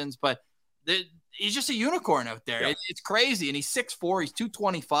Petterssons, but he's just a unicorn out there. Yeah. It's crazy. And he's 6'4", he's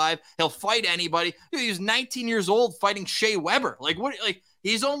 225. He'll fight anybody. Dude, he was 19 years old fighting Shea Weber. Like, what? Like,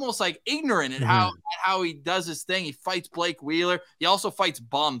 he's almost like ignorant at how he does his thing. He fights Blake Wheeler. He also fights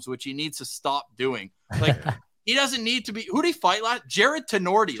bums, which he needs to stop doing. Like, he doesn't need to be. Who did he fight last? Jared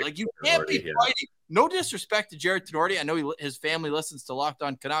Tenorti. Like, you can't be fighting. No disrespect to Jared Tenorti. I know his family listens to Locked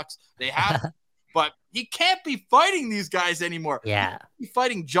On Canucks. They have. But he can't be fighting these guys anymore. Yeah. He's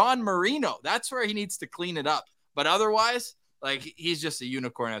fighting John Marino. That's where he needs to clean it up. But otherwise, like, he's just a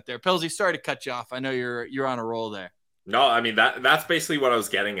unicorn out there. Pillsy, sorry to cut you off. I know you're on a roll there. No, I mean, that's basically what I was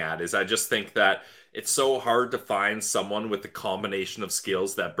getting at, is I just think that it's so hard to find someone with the combination of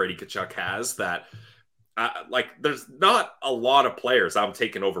skills that Brady Tkachuk has that, like, there's not a lot of players I'm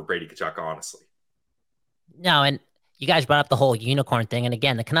taking over Brady Tkachuk, honestly. No, and you guys brought up the whole unicorn thing, and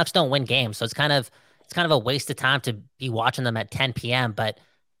again, the Canucks don't win games, so it's kind of a waste of time to be watching them at 10 p.m. But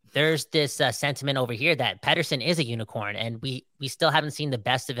there's this sentiment over here that Pettersson is a unicorn, and we still haven't seen the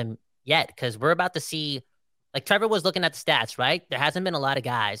best of him yet, because we're about to see, like, Trevor was looking at the stats, right? There hasn't been a lot of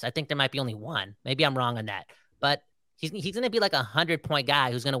guys. I think there might be only one. Maybe I'm wrong on that, but he's going to be like 100-point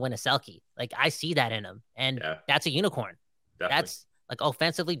guy who's going to win a Selke. Like, I see that in him, and that's a unicorn. Definitely. That's like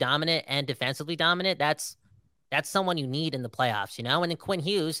offensively dominant and defensively dominant. That's someone you need in the playoffs, And then Quinn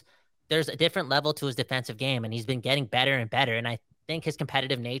Hughes, there's a different level to his defensive game, and he's been getting better and better. And I think his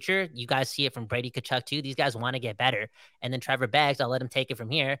competitive nature, you guys see it from Brady Tkachuk too. These guys want to get better. And then Trevor Beggs, I'll let him take it from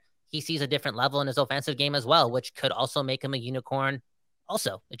here. He sees a different level in his offensive game as well, which could also make him a unicorn.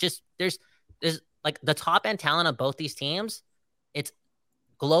 Also, it just there's like the top end talent of both these teams. It's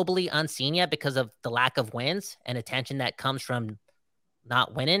globally unseen yet because of the lack of wins and attention that comes from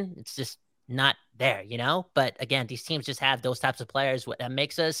not winning. It's just not there, But again, these teams just have those types of players that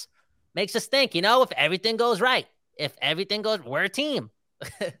makes us think, if everything goes right, we're a team.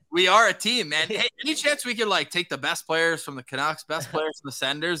 We are a team, man. Hey, any chance we could like take the best players from the Canucks, best players from the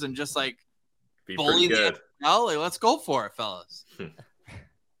Senders, and just like bully them? Like, let's go for it, fellas.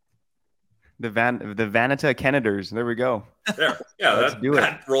 The Vanita Kenneders. There we go. There. Yeah,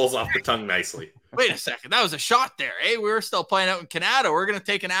 that rolls off the tongue nicely. Wait a second. That was a shot there. Hey, we were still playing out in Canada. We're going to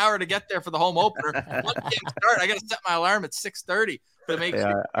take an hour to get there for the home opener. Let the game start. I got to set my alarm at 6:30 to make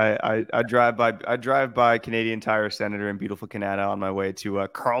sure. I drive by Canadian Tire Center in beautiful Canada on my way to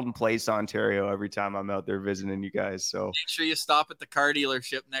Carleton Place, Ontario every time I'm out there visiting you guys. So make sure you stop at the car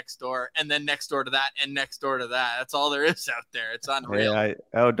dealership next door, and then next door to that, and next door to that. That's all there is out there. It's unreal.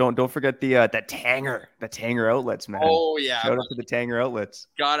 Don't forget the Tanger outlets, man. Oh yeah, shout out to the Tanger outlets.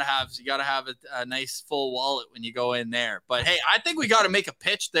 You gotta have a nice full wallet when you go in there. But hey, I think we got to make a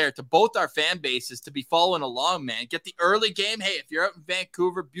pitch there to both our fan bases to be following along, man. Get the early game. Hey, if you're out in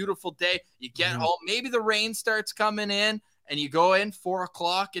Vancouver, beautiful day, you get home, maybe the rain starts coming in, and you go in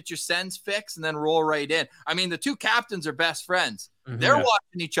 4:00, get your Sens fix, and then roll right in. I mean, the two captains are best friends. They're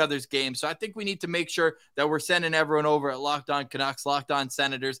watching each other's games, so I think we need to make sure that we're sending everyone over at Locked On Canucks, Locked On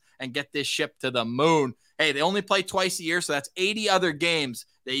Senators, and get this ship to the moon. Hey, they only play twice a year, so that's 80 other games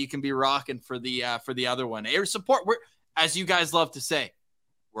that you can be rocking for the other one. Hey, support. We're, as you guys love to say,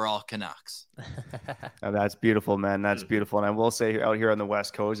 we're all Canucks. Oh, that's beautiful, man. That's beautiful. And I will say, out here on the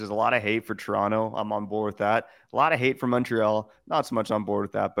West Coast, there's a lot of hate for Toronto. I'm on board with that. A lot of hate for Montreal. Not so much on board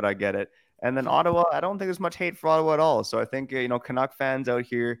with that, but I get it. And then Ottawa, I don't think there's much hate for Ottawa at all. So I think, Canuck fans out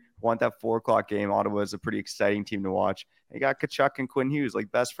here want that 4 o'clock game. Ottawa is a pretty exciting team to watch. You got Tkachuk and Quinn Hughes,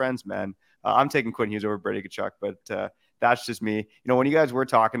 like best friends, man. I'm taking Quinn Hughes over Brady Tkachuk, but that's just me. When you guys were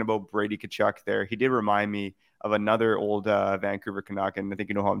talking about Brady Tkachuk there, he did remind me of another old Vancouver Canuck, and I think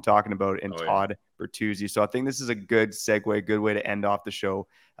you know who I'm talking about, in Todd Bertuzzi. So I think this is a good segue, good way to end off the show,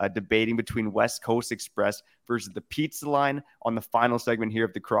 debating between West Coast Express versus the Pizza Line on the final segment here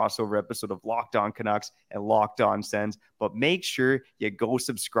of the crossover episode of Locked On Canucks and Locked On Sens. But make sure you go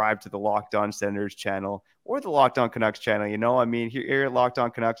subscribe to the Locked On Senators channel or the Locked On Canucks channel. Here at Locked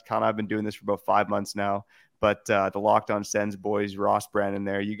On Canucks, I've been doing this for about 5 months now. But the Locked On Sens boys, Ross, Brandon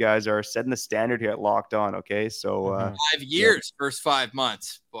there, you guys are setting the standard here at Locked On, okay? So 5 years, first 5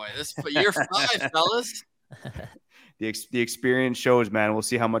 months. Boy, this year 5, fellas. The experience shows, man. We'll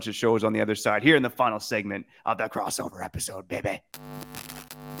see how much it shows on the other side here in the final segment of the crossover episode, baby.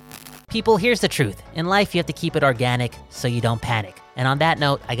 People, here's the truth. In life, you have to keep it organic so you don't panic. And on that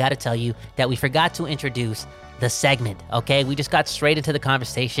note, I got to tell you that we forgot to introduce the segment, okay? We just got straight into the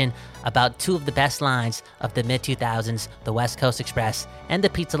conversation about 2 of the best lines of the mid-2000s, the West Coast Express and the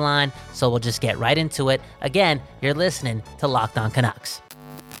Pizza Line, so we'll just get right into it. Again, you're listening to Locked On Canucks.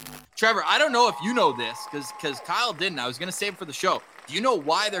 Trevor, I don't know if you know this, because Kyle didn't. I was going to save it for the show. Do you know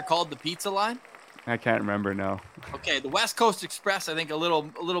why they're called the Pizza Line? I can't remember, no. Okay, the West Coast Express, I think a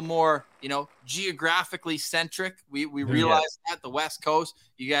little more, geographically centric. We realize that, the West Coast,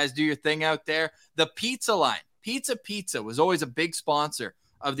 you guys do your thing out there. The Pizza Line, Pizza was always a big sponsor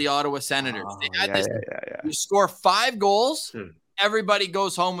of the Ottawa Senators. They had this. You score 5 goals, everybody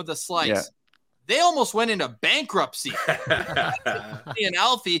goes home with a slice. Yeah. They almost went into bankruptcy. And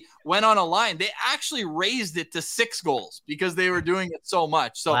Alfie went on a line. They actually raised it to 6 goals because they were doing it so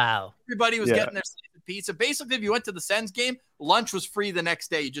much. So everybody was getting their slice of pizza. Basically, if you went to the Sens game, lunch was free the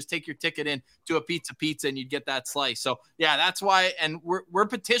next day. You just take your ticket in to a pizza and you'd get that slice. So yeah, that's why. And we're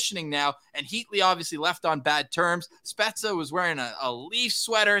petitioning now. And Heatley obviously left on bad terms. Spezza was wearing a Leaf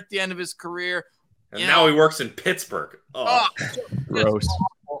sweater at the end of his career. And now he works in Pittsburgh. Oh, gross.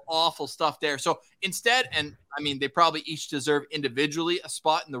 Awful stuff there. So instead, and I mean, they probably each deserve individually a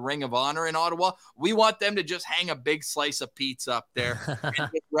spot in the Ring of Honor in Ottawa. We want them to just hang a big slice of pizza up there and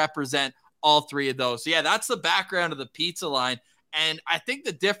represent all 3 of those. So yeah, that's the background of the Pizza Line. And I think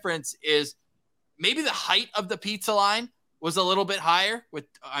the difference is maybe the height of the Pizza Line was a little bit higher with,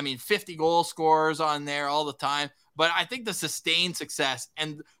 50 goal scorers on there all the time. But I think the sustained success,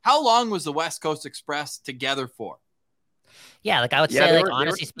 and how long was the West Coast Express together for? Yeah, I would say,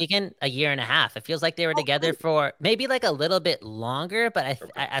 honestly speaking, a year and a half. It feels like they were together for maybe a little bit longer. But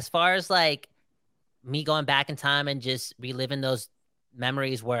as far as me going back in time and just reliving those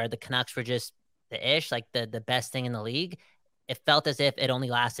memories where the Canucks were just the ish, the best thing in the league, it felt as if it only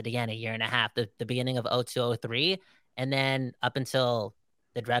lasted, again, a year and a half, the beginning of 02-03, and then up until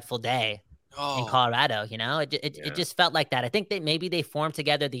the dreadful day in Colorado. It just felt like that. I think that maybe they formed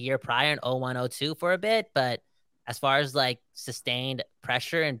together the year prior in 01-02 for a bit, but as far as sustained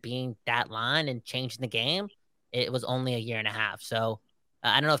pressure and being that line and changing the game, it was only a year and a half. So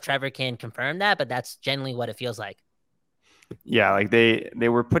I don't know if Trevor can confirm that, but that's generally what it feels like. Yeah, they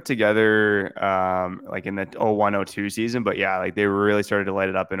were put together in the 01-02 season, but yeah, they really started to light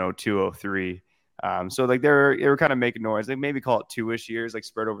it up in 02-03. So they were kind of making noise. They maybe call it 2-ish years,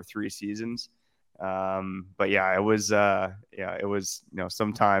 spread over 3 seasons. But yeah, it was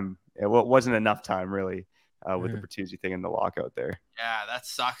some time. It wasn't enough time really. With the Bertuzzi thing and the lockout there. Yeah, that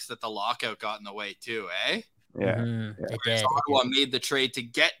sucks that the lockout got in the way too, eh? Yeah. It did. Ottawa made the trade to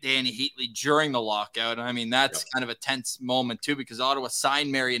get Danny Heatley during the lockout. And that's kind of a tense moment too, because Ottawa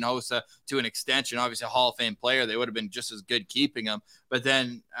signed Marian Hossa to an extension, obviously a Hall of Fame player. They would have been just as good keeping him. But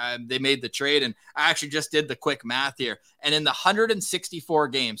then they made the trade, and I actually just did the quick math here. And in the 164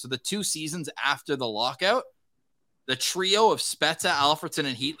 games, so the 2 seasons after the lockout, the trio of Spezza, Alfredson,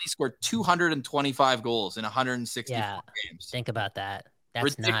 and Heatley scored 225 goals in 164 games. Think about that.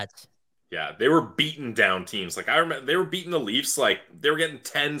 That's nuts. Yeah, they were beating down teams. I remember they were beating the Leafs. They were getting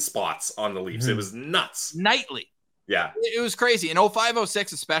 10 spots on the Leafs. It was nuts. Nightly. Yeah. It was crazy. In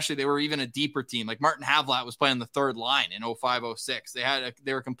 05-06 especially, they were even a deeper team. Martin Havlat was playing the third line in 05-06.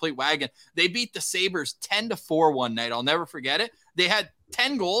 They were a complete wagon. They beat the Sabres 10-4 one night. I'll never forget it. They had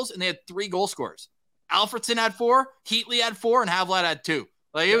 10 goals, and they had 3 goal scorers. Alfredson had 4, Heatley had 4, and Havlat had 2.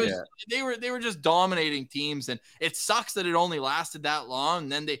 They were just dominating teams, and it sucks that it only lasted that long.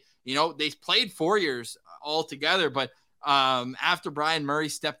 And then they played 4 years all together, but after Brian Murray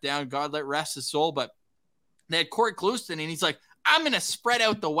stepped down, God let rest his soul. But they had Corey Clouston, and he's like, I'm going to spread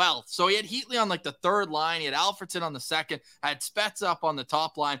out the wealth. So he had Heatley on like the third line. He had Alfredson on the second, had Spezza up on the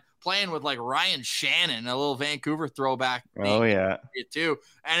top line, playing with like Ryan Shannon, a little Vancouver throwback. Oh, yeah. Too.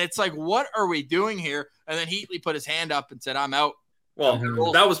 And it's like, what are we doing here? And then Heatley put his hand up and said, I'm out.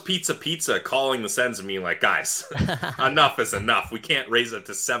 Well, that was Pizza calling the Sens and being like, guys, enough is enough. We can't raise it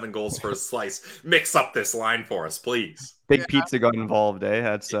to 7 goals for a slice. Mix up this line for us, please. Big Pizza got involved, eh?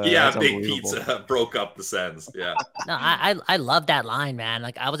 That's Big Pizza broke up the Sens. Yeah. No, I love that line, man.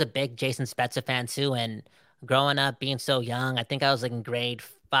 Like I was a big Jason Spezza fan too, and growing up being so young, I think I was like in grade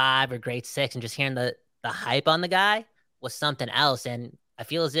 5 or grade 6, and just hearing the hype on the guy was something else. And I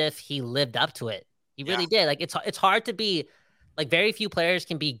feel as if he lived up to it. He really did. Like it's hard to be like, very few players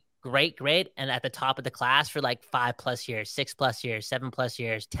can be great, and at the top of the class for like 5+ years, 6+ years, 7+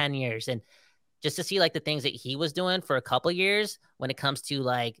 years, 10 years. And just to see like the things that he was doing for a couple years when it comes to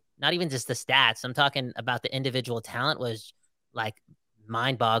like, not even just the stats, I'm talking about the individual talent, was like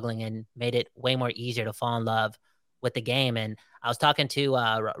mind boggling and made it way more easier to fall in love with the game. And I was talking to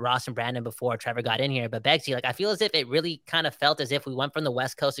Ross and Brandon before Trevor got in here, but Begsy, like I feel as if it really kind of felt as if we went from the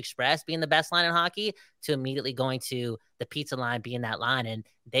West Coast Express being the best line in hockey to immediately going to the pizza line being that line. And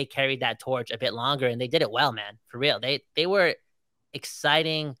they carried that torch a bit longer, and they did it well, man, for real. They were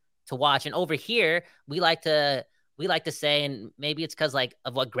exciting to watch. And over here, we like to say, and maybe it's because like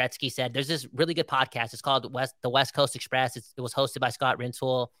of what Gretzky said, there's this really good podcast. It's called the West Coast Express. It was hosted by Scott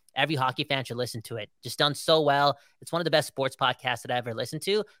Rintoul. Every hockey fan should listen to it. Just done so well. It's one of the best sports podcasts that I ever listened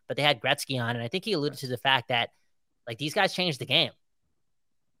to, but they had Gretzky on. And I think he alluded to the fact that like these guys changed the game.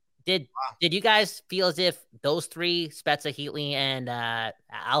 Did you guys feel as if those three, Spezza, Heatley, and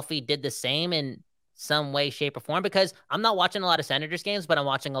Alfie, did the same in some way, shape, or form? Because I'm not watching a lot of Senators games, but I'm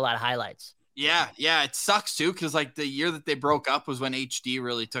watching a lot of highlights. Yeah, it sucks too, because like the year that they broke up was when HD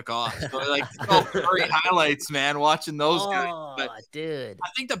really took off. So like great highlights, man, watching those guys. But dude, I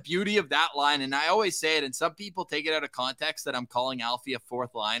think the beauty of that line, and I always say it, and some people take it out of context that I'm calling Alfie a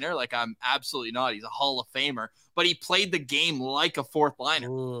fourth liner. Like I'm absolutely not. He's a Hall of Famer, but he played the game like a fourth liner.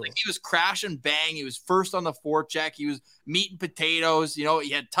 Like he was crash and bang. He was first on the forecheck. He was meat and potatoes. You know,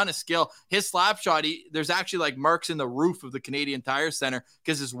 he had a ton of skill. His slap shot, there's actually like marks in the roof of the Canadian Tire Center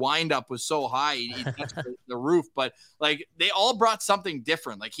because his windup was so high. He touched the roof. But like they all brought something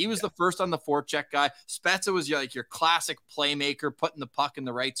different. Like he was the first on the forecheck guy. Spezza was like your classic playmaker, putting the puck in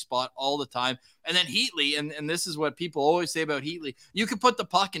the right spot all the time. And then Heatley, and this is what people always say about Heatley, you could put the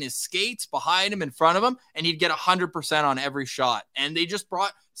puck in his skates, behind him, in front of him, and he'd get 100% on every shot. And they just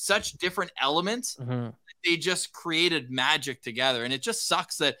brought such different elements. They just created magic together. And it just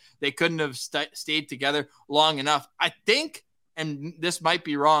sucks that they couldn't have stayed together long enough. I think, and this might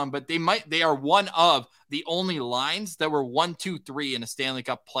be wrong, but they are one of the only lines that were 1, 2, 3 in a Stanley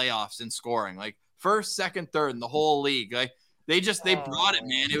Cup playoffs in scoring, like first, second, third in the whole league. Like they brought it,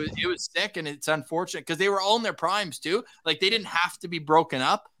 man. It was sick, and it's unfortunate because they were all in their primes too. Like they didn't have to be broken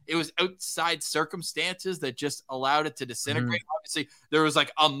up. It was outside circumstances that just allowed it to disintegrate. Obviously, there was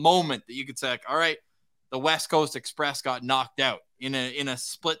like a moment that you could say, like, all right, the West Coast Express got knocked out in a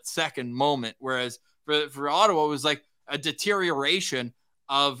split second moment. Whereas for Ottawa, it was like a deterioration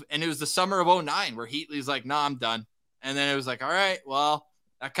and it was the summer of 2009 where Heatley's like, nah, I'm done. And then it was like, all right, well,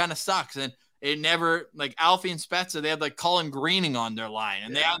 that kind of sucks. And it never, like Alfie and Spezza, they had like Colin Greening on their line.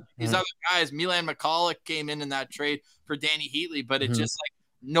 And they had these other guys. Milan McCulloch came in that trade for Danny Heatley, but it just like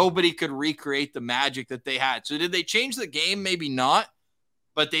nobody could recreate the magic that they had. So did they change the game? Maybe not.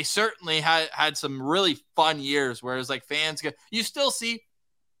 But they certainly had some really fun years, whereas like fans, you still see,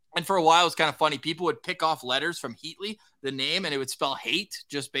 and for a while it was kind of funny, people would pick off letters from Heatley, the name, and it would spell hate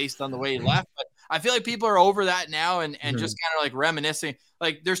just based on the way he left. But I feel like people are over that now and just kind of like reminiscing.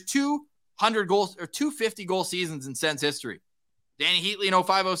 Like there's 200 goals or 250 goal seasons in Sens history. Danny Heatley in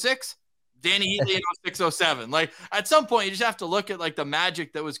 05-06, Danny Heatley in 06-07. Like at some point you just have to look at like the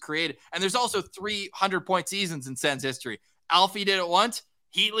magic that was created. And there's also 300-point seasons in Sens history. Alfie did it once.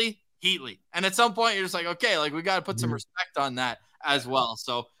 Heatley. And at some point, you're just like, okay, like we got to put some respect on that as well.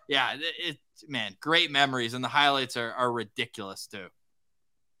 So, yeah, man, great memories. And the highlights are ridiculous, too.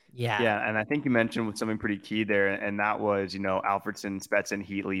 Yeah. And I think you mentioned with something pretty key there, and that was, Alfredson, Spezza, and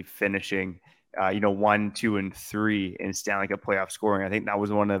Heatley finishing, 1, 2, and 3 in Stanley Cup playoff scoring. I think that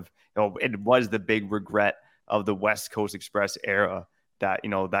was one of, it was the big regret of the West Coast Express era that,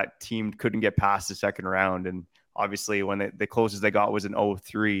 that team couldn't get past the second round. And obviously, when the closest they got was in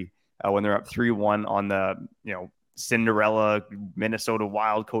 2003, when they're up 3-1 on the Cinderella Minnesota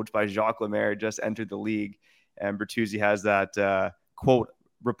Wild, coached by Jacques Lemaire, just entered the league, and Bertuzzi has that quote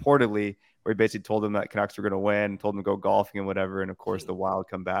reportedly where he basically told them that Canucks were going to win, told them to go golfing and whatever, and of course the Wild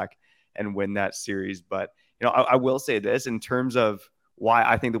come back and win that series. But, I will say this in terms of why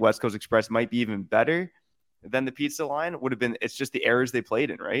I think the West Coast Express might be even better than the pizza line would have been, it's just the eras they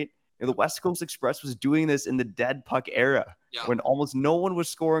played in, right? The West Coast Express was doing this in the dead puck era when almost no one was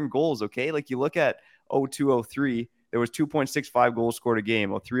scoring goals, okay? Like you look at 02-03, there was 2.65 goals scored a game.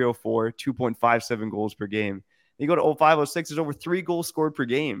 03-04, 2.57 goals per game. You go to 05-06, there's over 3 goals scored per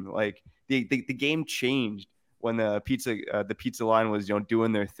game. Like the game changed when the pizza line was,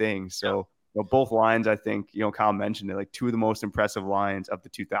 doing their thing. So both lines, I think, Kyle mentioned it, like two of the most impressive lines of the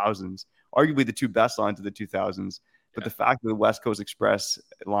 2000s, arguably the two best lines of the 2000s. But the fact that the West Coast Express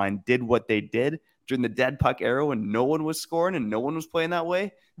line did what they did during the dead puck era when no one was scoring and no one was playing that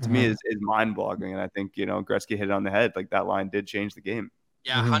way, to me is mind-boggling. And I think, Gretzky hit it on the head. Like that line did change the game.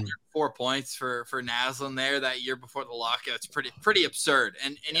 Yeah, 104 points for Naslund there that year before the lockout. It's pretty absurd.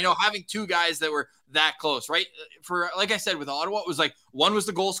 And having two guys that were that close, right? For like I said, with Ottawa, it was like one was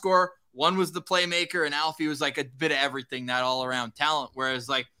the goal scorer, one was the playmaker, and Alfie was like a bit of everything, that all-around talent. Whereas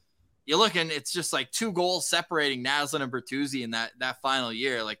like you look and it's just like 2 goals separating Naslund and Bertuzzi in that final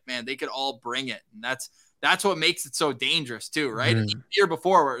year. Like, man, they could all bring it. And that's what makes it so dangerous too, right? The year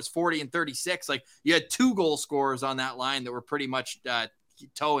before where it was 40 and 36, like you had 2 goal scorers on that line that were pretty much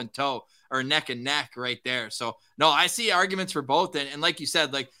toe and toe or neck and neck right there. So no, I see arguments for both. And like you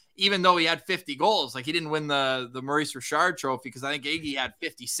said, like even though he had 50 goals, like he didn't win the Maurice Richard trophy because I think Iggy had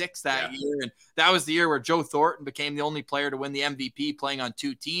 56 that year. And that was the year where Joe Thornton became the only player to win the MVP playing on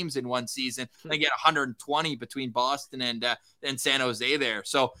 2 teams in one season. I think he had 120 between Boston and San Jose there.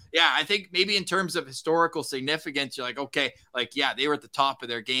 So yeah, I think maybe in terms of historical significance, you're like, okay, like, yeah, they were at the top of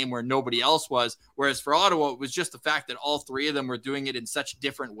their game where nobody else was. Whereas for Ottawa, it was just the fact that all 3 of them were doing it in such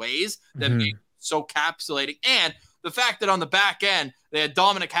different ways that made it so capsulating. And the fact that on the back end, they had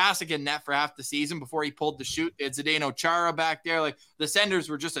Dominic Hasek in net for half the season before he pulled the shoot. They had Zdeno Chara back there. Like the Senders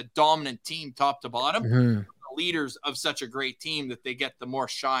were just a dominant team top to bottom. The leaders of such a great team that they get the more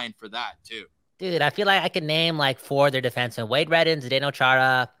shine for that too. Dude, I feel like I could name like 4 of their defensemen. Wade Redden, Zdeno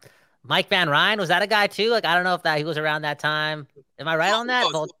Chara, Mike Van Ryn. Was that a guy too? Like, I don't know if he was around that time. Am I right on that?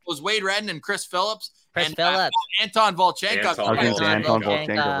 It was Wade Redden and Chris Phillips. Phillips. Anton Volchenkov. Anton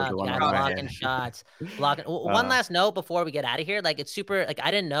Volchenkov was the one blocking shots. One last note before we get out of here. Like, it's super, like,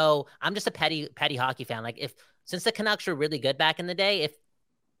 I didn't know. I'm just a petty hockey fan. Like, since the Canucks were really good back in the day,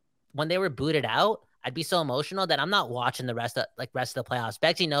 when they were booted out, I'd be so emotional that I'm not watching the rest of the playoffs.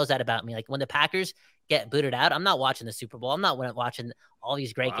 Bexy knows that about me. Like, when the Packers get booted out, I'm not watching the Super Bowl. I'm not watching all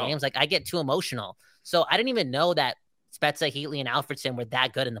these great games. Like, I get too emotional. So I didn't even know that Spezza, Heatley, and Alfredson were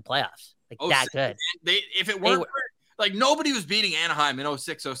that good in the playoffs. Like, good. If it weren't like nobody was beating Anaheim in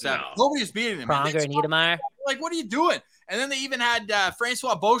 06-07. No. Nobody was beating them. Pronger and Niedermeyer. Like, what are you doing? And then they even had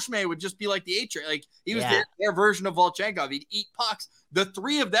Francois Beauchemin would just be like the H. Like, he was their version of Volchenkov. He'd eat pucks. The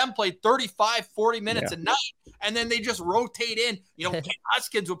 3 of them played 35, 40 minutes a night. And then they just rotate in. Kent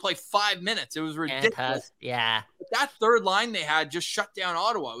Huskins would play 5 minutes. It was ridiculous. Yeah. But that third line they had just shut down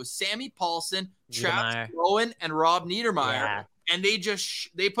Ottawa. It was Sammy Paulson, Travis Rowan, and Rob Niedermeyer. Yeah. And they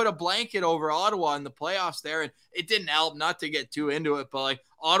put a blanket over Ottawa in the playoffs there, and it didn't help, not to get too into it, but like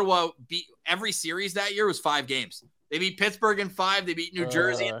Ottawa beat every series that year was 5 games. They beat Pittsburgh in 5, they beat New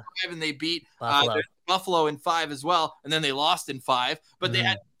Jersey in 5, and they beat Buffalo in 5 as well, and then they lost in 5, but they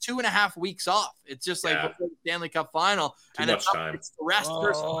had 2.5 weeks off. It's just like before the Stanley Cup final, Too much time. It's the rest.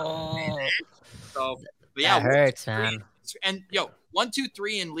 So, but that hurts, man. And 1, 2,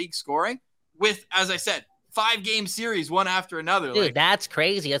 3 in league scoring with, as I said, 5-game series, one after another. Dude, that's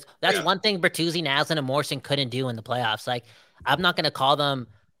crazy. That's one thing Bertuzzi, Naslund, and Morrison couldn't do in the playoffs. Like, I'm not going to call them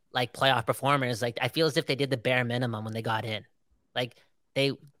like playoff performers. Like, I feel as if they did the bare minimum when they got in. Like,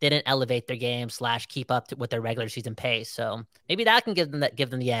 they didn't elevate their game / keep up with their regular season pace. So maybe that can give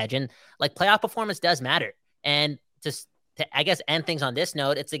them the edge. And like, playoff performance does matter. And just to, I guess, end things on this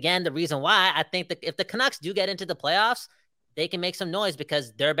note, it's again the reason why I think that if the Canucks do get into the playoffs, they can make some noise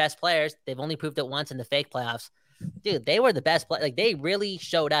because their best players, they've only proved it once in the fake playoffs. Dude, they were the best player. Like, they really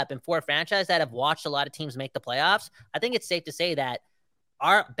showed up. And for a franchise that have watched a lot of teams make the playoffs, I think it's safe to say that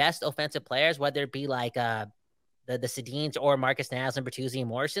our best offensive players, whether it be like the Sedins or Marcus Naslund, Bertuzzi, and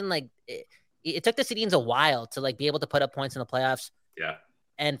Morrison, like it took the Sedins a while to like be able to put up points in the playoffs. Yeah.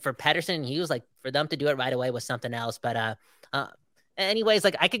 And for Pettersson and Hughes, like for them to do it right away was something else. But anyways,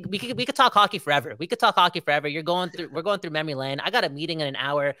 like we could talk hockey forever. We could talk hockey forever. We're going through memory lane. I got a meeting in an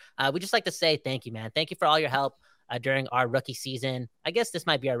hour. We just like to say thank you, man. Thank you for all your help during our rookie season. I guess this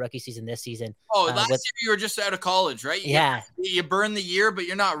might be our rookie season this season. Last year you were just out of college, right? You burned the year, but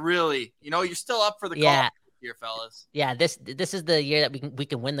you're not really. You're still up for the college year, fellas. Yeah, this is the year that we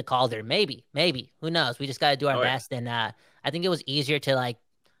can win the Calder. Maybe. Who knows? We just got to do our best. And I think it was easier to like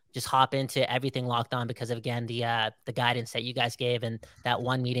just hop into everything Locked On because of, again, the guidance that you guys gave and that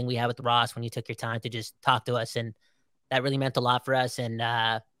one meeting we had with Ross when you took your time to just talk to us. And that really meant a lot for us. And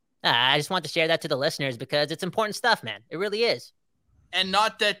I just want to share that to the listeners because it's important stuff, man. It really is. And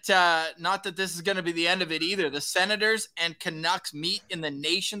not that this is going to be the end of it either. The Senators and Canucks meet in the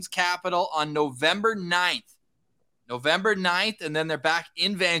nation's capital on November 9th. And then they're back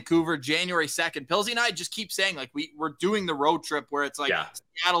in Vancouver January 2nd. Pilsy and I just keep saying, like, we're doing the road trip where it's like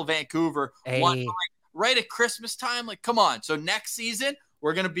Seattle, Vancouver, right at Christmas time. Like, come on. So next season,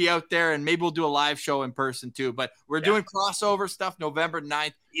 we're going to be out there, and maybe we'll do a live show in person too. But we're doing crossover stuff November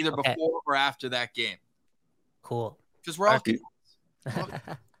 9th, either before or after that game. Cool. Because we're all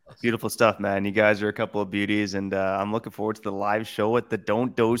Beautiful stuff, man. You guys are a couple of beauties, and I'm looking forward to the live show at the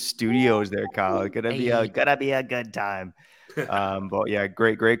Don't Dose Studios there, Kyle. It's gonna be a good time. But yeah,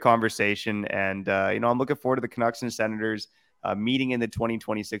 great conversation, and I'm looking forward to the Canucks and Senators meeting in the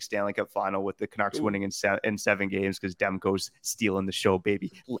 2026 Stanley Cup Final with the Canucks winning in 7 games because Demko's stealing the show,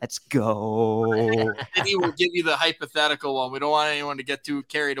 baby. Let's go. Maybe we'll give you the hypothetical one. We don't want anyone to get too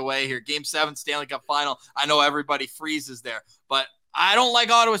carried away here. Game 7 Stanley Cup Final. I know everybody freezes there, but I don't like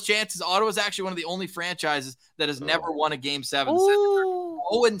Ottawa's chances. Ottawa's actually one of the only franchises that has never won a Game 7.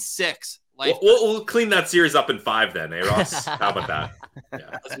 0-6. We'll clean that series up in 5 then, eh, Ross? How about that?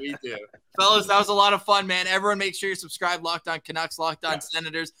 Yeah, as we do. Fellas, that was a lot of fun, man. Everyone make sure you subscribe. Locked On Canucks, Locked On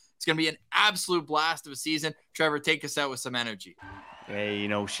Senators. It's going to be an absolute blast of a season. Trevor, take us out with some energy. Hey,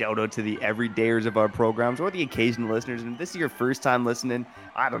 shout out to the everydayers of our programs or the occasional listeners. And if this is your first time listening,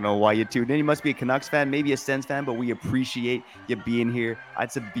 I don't know why you tuned in. You must be a Canucks fan, maybe a Sens fan, but we appreciate you being here.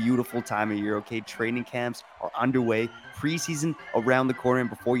 It's a beautiful time of year, okay? Training camps are underway. Preseason around the corner, and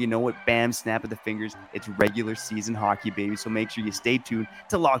before you know it, bam, snap of the fingers. It's regular season hockey, baby. So make sure you stay tuned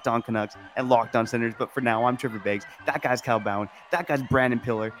to Locked On Canucks and Locked On Senators. But for now, I'm Trevor Beggs. That guy's Kyle Bowen. That guy's Brandon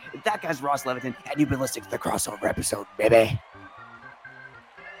Pillar. That guy's Ross Leviton. And you've been listening to the crossover episode, baby.